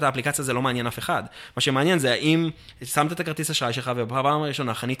שהורדת את האפליקציה זה לא מעניין אף אחד. מה שמעניין זה האם שמת את הכרטיס אשראי שלך, ובפעם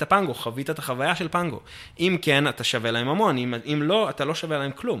הראשונה חנית פנגו, חווית את החוויה של פנגו. אם כן, אתה שווה להם המון. אם לא, אתה לא שווה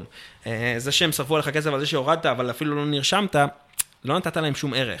להם כלום. זה שהם שרפו עליך כסף על זה שהורדת, אבל אפילו לא נרשמת, לא נתת להם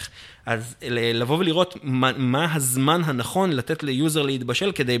שום ערך. אז לבוא ולראות מה הזמן הנכון לתת ליוזר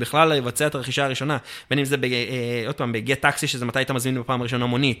להתבשל, כדי בכלל לבצע את הרכישה הראשונה. בין אם זה, עוד פעם, בגט טקסי, שזה מתי אתה מזמין בפעם הראשונה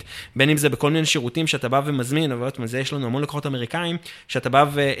מונית. בין אם זה בכל מיני שירותים שאתה בא ומזמין, אבל זה יש לנו המון לקוחות אמריקאים, שאתה בא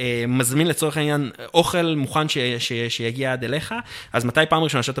ומזמין לצורך העניין אוכל מוכן שיגיע עד אליך, אז מתי פעם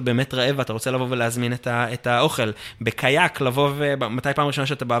ראשונה שאתה באמת רעב, ואתה רוצה לבוא ולהזמין את האוכל. בקייק, לבוא מתי פעם ראשונה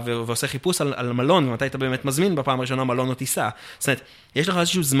שאתה בא ועושה חיפוש על מלון, ומתי אתה באמת מזמין בפעם הראשונה מלון או טיסה. זאת אומרת, יש לך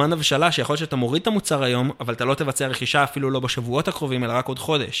איזשהו זמן הבשלה שיכול להיות שאתה מוריד את המוצר היום, אבל אתה לא תבצע רכישה אפילו לא בשבועות הקרובים, אלא רק עוד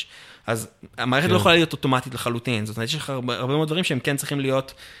חודש. אז המערכת לא יכולה להיות אוטומטית לחלוטין. זאת אומרת, יש לך הרבה מאוד דברים שהם כן צריכים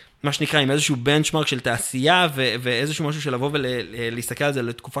להיות, מה שנקרא, עם איזשהו בנצ'מרק של תעשייה, ואיזשהו משהו של לבוא ולהסתכל על זה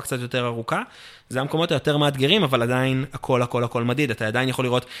לתקופה קצת יותר ארוכה. זה המקומות היותר מאתגרים, אבל עדיין הכל מדיד. אתה עדיין יכול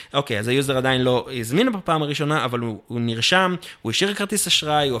לראות, אוקיי, אז היוזר עדיין לא הזמין בפעם הראשונה, אבל הוא נרשם, הוא השאיר כרטיס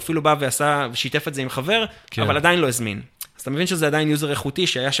אשראי, הוא אפילו בא ושיתף את זה עם חבר, אבל עדיין לא הזמין. אז אתה מבין שזה עדיין יוזר איכותי,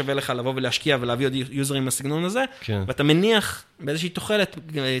 שהיה שווה לך לבוא ולהשקיע ולהביא עוד יוזרים בסגנון הזה, ואתה מניח באיזושהי תוחלת,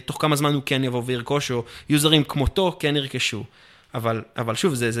 תוך כמה זמן הוא כן יבוא וירכוש, או יוזרים כמותו כן ירכשו. אבל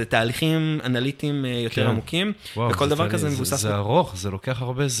שוב, זה תהליכים אנליטיים יותר עמוקים, וכל דבר כזה מבוסס. זה ארוך, זה לוקח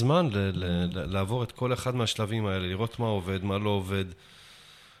הרבה זמן לעבור את כל אחד מהשלבים האלה, לראות מה עובד, מה לא עובד.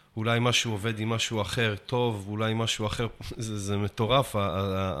 אולי משהו עובד עם משהו אחר טוב, אולי משהו אחר, זה מטורף,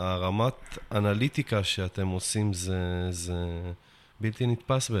 הרמת אנליטיקה שאתם עושים זה בלתי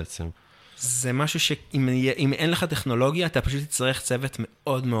נתפס בעצם. זה משהו שאם אין לך טכנולוגיה, אתה פשוט תצטרך צוות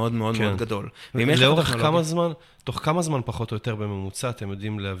מאוד מאוד מאוד מאוד גדול. לאורך כמה זמן, תוך כמה זמן פחות או יותר בממוצע, אתם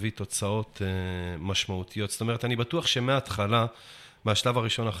יודעים להביא תוצאות משמעותיות. זאת אומרת, אני בטוח שמההתחלה, בשלב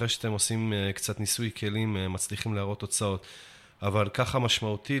הראשון, אחרי שאתם עושים קצת ניסוי כלים, מצליחים להראות תוצאות. אבל ככה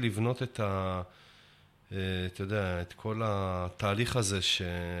משמעותי לבנות אתה יודע, את כל התהליך הזה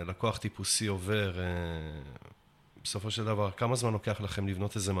שלקוח טיפוסי עובר, בסופו של דבר, כמה זמן לוקח לכם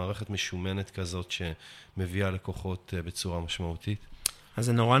לבנות איזו מערכת משומנת כזאת שמביאה לקוחות בצורה משמעותית? אז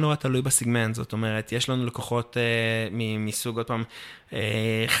זה נורא נורא תלוי בסגמנט, זאת אומרת, יש לנו לקוחות מסוג עוד פעם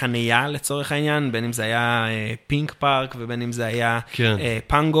חנייה לצורך העניין, בין אם זה היה פינק פארק ובין אם זה היה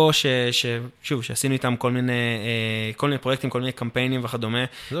פנגו, שוב, שעשינו איתם כל מיני פרויקטים, כל מיני קמפיינים וכדומה.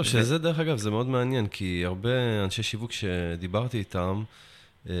 זהו, שזה דרך אגב, זה מאוד מעניין, כי הרבה אנשי שיווק שדיברתי איתם,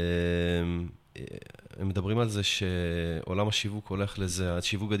 הם מדברים על זה שעולם השיווק הולך לזה,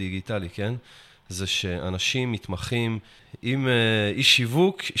 השיווק הדיגיטלי, כן? זה שאנשים מתמחים עם איש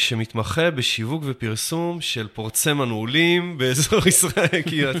שיווק שמתמחה בשיווק ופרסום של פורצי מנעולים באזור ישראל,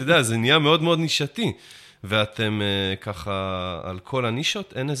 כי אתה יודע, זה נהיה מאוד מאוד נישתי, ואתם ככה על כל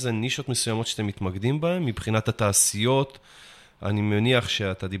הנישות, אין איזה נישות מסוימות שאתם מתמקדים בהן, מבחינת התעשיות, אני מניח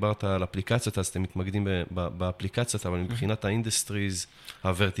שאתה דיברת על אפליקציות, אז אתם מתמקדים באפליקציות, אבל מבחינת האינדסטריז,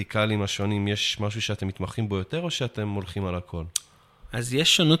 הוורטיקלים השונים, יש משהו שאתם מתמחים בו יותר, או שאתם הולכים על הכל? אז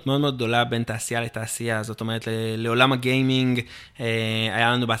יש שונות מאוד מאוד גדולה בין תעשייה לתעשייה, זאת אומרת, לעולם הגיימינג,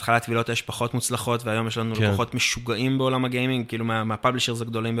 היה לנו בהתחלה טבילות יש פחות מוצלחות, והיום יש לנו לקוחות משוגעים בעולם הגיימינג, כאילו מהפאבלישרס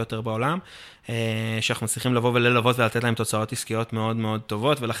הגדולים ביותר בעולם, שאנחנו מצליחים לבוא וללוות ולתת להם תוצאות עסקיות מאוד מאוד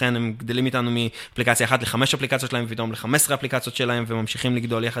טובות, ולכן הם גדלים איתנו מאפליקציה אחת ל5 אפליקציות שלהם, ופתאום ל15 אפליקציות שלהם, וממשיכים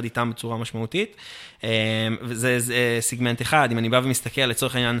לגדול יחד איתם בצורה משמעותית. וזה סיגמנט אחד. אם אני בא ומסתכל,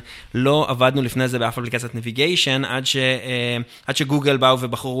 לצורך העניין, לא עבדנו לפני זה באף אפליקציית נביגיישן, עד שגוגל באו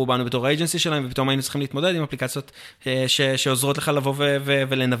ובחרו בנו בתור האג'נסי שלהם, ופתאום היינו צריכים להתמודד עם אפליקציות שעוזרות לך לבוא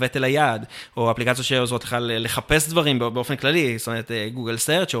ולנווט אל היעד, או אפליקציות שעוזרות לך לחפש דברים באופן כללי, זאת אומרת, גוגל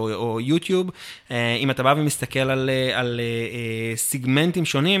סרצ' או יוטיוב. אם אתה בא ומסתכל על סיגמנטים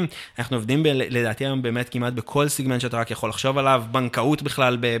שונים, אנחנו עובדים לדעתי היום באמת כמעט בכל סיגמנט שאתה רק יכול לחשוב עליו, בנקאות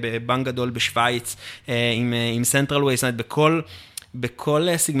בכלל, בבנק גדול בשוויץ, עם סנטרל ווייס, בכל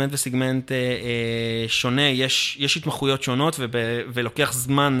סיגמנט וסיגמנט שונה, יש התמחויות שונות, ולוקח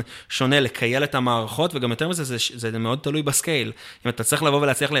זמן שונה לקייל את המערכות, וגם יותר מזה, זה מאוד תלוי בסקייל. אם אתה צריך לבוא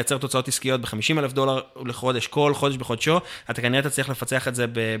ולהצליח לייצר תוצאות עסקיות ב$50,000 לחודש, כל חודש בחודשו, אתה כנראה תצליח לפצח את זה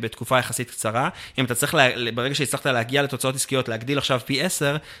בתקופה יחסית קצרה. אם אתה צריך, ברגע שהצלחת להגיע לתוצאות עסקיות, להגדיל עכשיו פי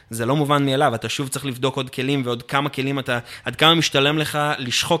 10, זה לא מובן מאליו. אתה שוב צריך לבדוק עוד כלים, ועוד כמה כלים עד כמה משתלם לך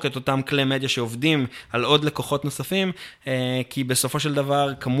לשחוק את אותם כלי מדיה שעובדים על עוד לקוחות נוספים, כי בסופו של דבר,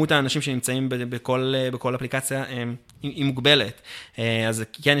 כמות האנשים שנמצאים בכל אפליקציה היא מוגבלת. אז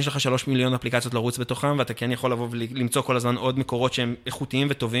כן, יש לך 3 מיליון אפליקציות לרוץ בתוכם, ואתה כן יכול לבוא ולמצוא כל הזמן עוד מקורות שהם איכותיים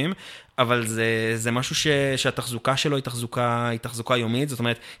וטובים, אבל זה משהו שהתחזוקה שלו היא תחזוקה יומית, זאת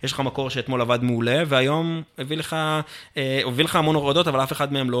אומרת, יש לך מקור שאתמול עבד מעולה, והיום הוביל לך המון הורדות, אבל אף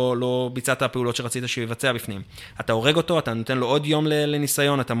אחד מהם לא ביצע את הפעולות שרצית שהוא יבצע בפנים. אתה הורג אותו, אתה נותן לו עוד יום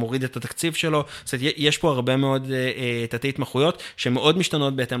לניסיון, אתה מוריד את התקציב שלו, זאת אומרת, יש פה הרבה מאוד תתי התמחויות, שמאוד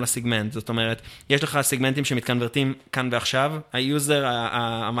משתנות בהתאם לסיגמנט, זאת אומרת, יש לך סיגמנטים שמתקנברטים כאן ועכשיו,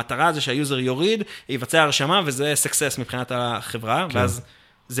 המטרה זה שהיוזר יוריד, יבצע הרשמה, וזה סקסס מבחינת החברה, ואז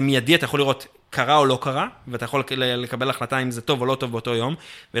זה מיידי, אתה יכול לראות קרה או לא קרה, ואתה יכול לקבל החלטה אם זה טוב או לא טוב באותו יום,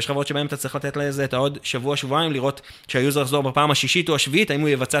 ויש חברות שבהן אתה צריך לתת לזה את העוד שבוע, שבועיים, לראות שהיוזר יחזור בפעם השישית או השביעית, האם הוא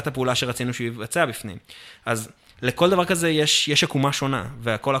יבצע את הפעולה שרצינו שהוא יבצע בפנים. אז לכל דבר כזה יש עקומה שונה,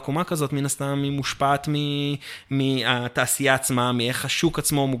 וכל עקומה כזאת מן הסתם היא מושפעת מהתעשייה עצמה, מאיך השוק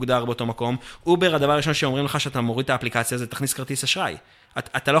עצמו מוגדר באותו מקום. אובר, הדבר הראשון שאומרים לך שאתה מוריד את האפליקציה, זה תכניס כרטיס אשראי.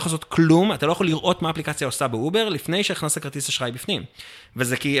 אתה לא יכול לעשות כלום, אתה לא יכול לראות מה האפליקציה עושה באובר, לפני שהכנסת כרטיס אשראי בפנים.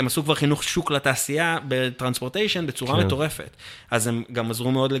 וזה כי הם עשו כבר חינוך שוק לתעשייה בטרנספורטיישן בצורה מטורפת. אז הם גם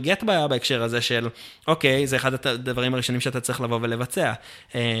עזרו מאוד לגט בעיה בהקשר הזה של, אוקיי, זה אחד הדברים הראשונים שאתה צריך לבוא ולבצע.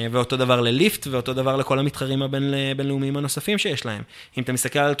 ואותו דבר לליפט, ואותו דבר לכל המתחרים הבינלאומיים הנוספים שיש להם. אם אתה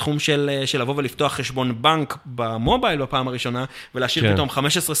מסתכל על תחום של לבוא ולפתוח חשבון בנק במובייל בפעם הראשונה, ולהשאיר פתאום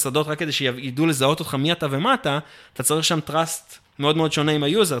 15 שדות רק כדי שידעו לזהות אותך מי אתה ומה אתה צריך שם טראסט מאוד מאוד שונה עם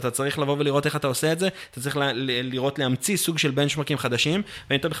היוזר, אתה צריך לבוא ולראות איך אתה עושה את זה, אתה צריך לראות להמציא סוג של בנצ'מרקים חדשים,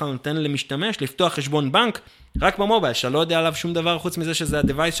 ואם אתה בכלל נותן למשתמש לפתוח חשבון בנק רק במובייל, שאתה לא יודע עליו שום דבר חוץ מזה שזה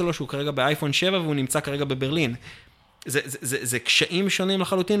הדווייס שלו, שהוא כרגע באייפון 7 והוא נמצא כרגע בברלין. זה קשיים שונים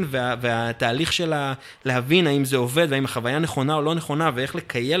לחלוטין, והתהליך של להבין האם זה עובד, והאם החוויה נכונה או לא נכונה, ואיך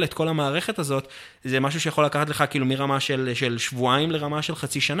לקייל את כל המערכת הזאת, זה משהו שיכול לקחת לך כאילו מרמה של שבועיים לרמה של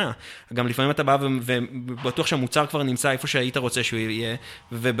חצי שנה. גם לפעמים אתה בא ובטוח שהמוצר כבר נמצא איפה שהיית רוצה שהוא יהיה,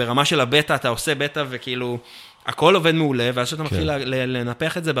 וברמה של הבטא אתה עושה בטא וכאילו הכל עובד מעולה, ואז שאתה מתחיל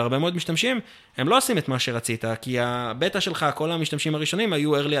לנפח את זה בהרבה מאוד משתמשים, הם לא עושים את מה שרצית, כי הבטא שלך, כל המשתמשים הראשונים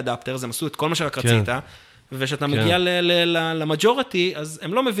היו early adapters, הם עשו את כל מה שרק רצית, ושאתה מגיע למג'ורטי, אז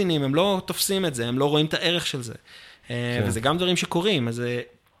הם לא מבינים, הם לא תופסים את זה, הם לא רואים את הערך של זה. וזה גם דברים שקורים, אז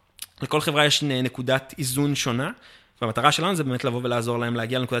לכל חברה יש נקודת איזון שונה, והמטרה שלנו זה באמת לבוא ולעזור להם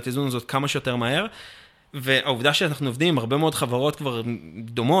להגיע לנקודת איזון הזאת כמה שיותר מהר, והעובדה שאנחנו עובדים עם הרבה מאוד חברות כבר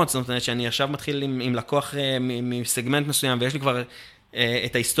דומות, זאת אומרת שאני עכשיו מתחיל עם לקוח מסגמנט מסוים, ויש לי כבר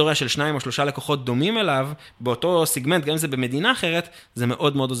את ההיסטוריה של 2 או 3 לקוחות דומים אליו, באותו סגמנט, גם אם זה במדינה אחרת, זה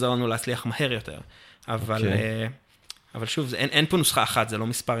מאוד מאוד עוזר לנו להצליח מהר יותר. אבל שוב, אין פה נוסחה אחת, זה לא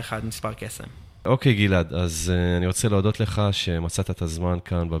מספר אחד, מספר קסם. אוקיי, גלעד, אז אני רוצה להודות לך שמצאת את הזמן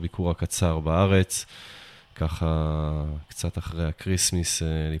כאן בביקור הקצר בארץ, ככה קצת אחרי הקריסמס,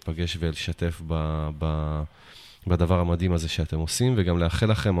 להיפגש ולשתף בדבר המדהים הזה שאתם עושים, וגם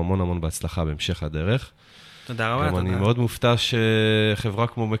לאחל לכם המון המון בהצלחה בהמשך הדרך. תודה רבה, גם אני מאוד מופתע שחברה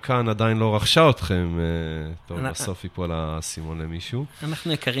כמו מכאן עדיין לא רכשה אתכם. טוב, בסוף ייפול הסימון למישהו.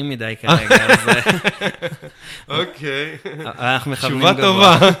 אנחנו יקרים מדי כרגע, אז... אוקיי. אנחנו מכוונים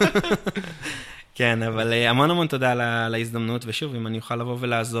גבוה. תשובה טובה. כן, אבל המון המון תודה על ההזדמנות, ושוב, אם אני אוכל לבוא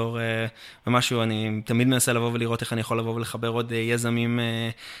ולעזור במשהו, אני תמיד מנסה לבוא ולראות איך אני יכול לבוא ולחבר עוד יזמים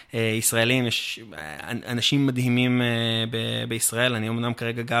ישראלים, יש אנשים מדהימים בישראל, אני אמנם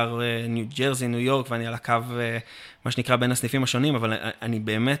כרגע גר ניו ג'רזי, ניו יורק, ואני על הקו, מה שנקרא בין הסניפים השונים, אבל אני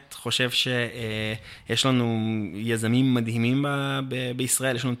באמת חושב שיש לנו יזמים מדהימים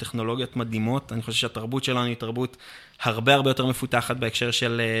בישראל, יש לנו טכנולוגיות מדהימות, אני חושב שהתרבות שלנו היא תרבות הרבה הרבה יותר מפותחת בהקשר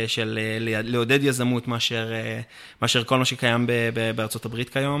של לעודד יזמות מאשר כל מה שקיים בארצות הברית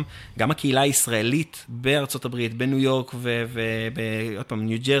כיום. גם הקהילה הישראלית בארצות הברית, בניו יורק ועוד פעם,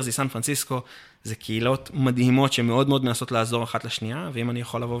 ניו ג'רזי, סן פרנסיסקו, זה קהילות מדהימות שמאוד מאוד מנסות לעזור אחת לשנייה, ואם אני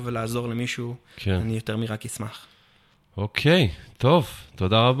יכול לבוא ולעזור למישהו, אני יותר מרק אשמח. אוקיי, טוב,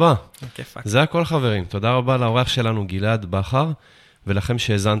 תודה רבה. כיפק. זה הכל חברים, תודה רבה לאורח שלנו גלעד בכר, ולכם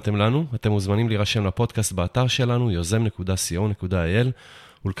שהזנתם לנו, אתם מוזמנים להירשם לפודקאסט באתר שלנו, יוזם.co.il,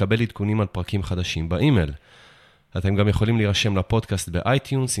 ולקבל עדכונים על פרקים חדשים באימייל. אתם גם יכולים להירשם לפודקאסט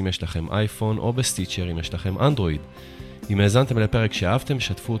באייטיונס, אם יש לכם אייפון, או בסטיצ'ר, אם יש לכם אנדרואיד. אם האזנתם לפרק שאהבתם,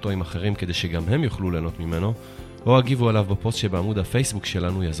 שתפו אותו עם אחרים כדי שגם הם יוכלו ליהנות ממנו, או הגיבו עליו בפוסט שבעמוד הפייסבוק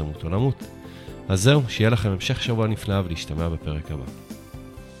שלנו, יזמות או למות. אז זהו, שיהיה לכם המשך שבוע נפלא ולהשתמע בפרק הבא.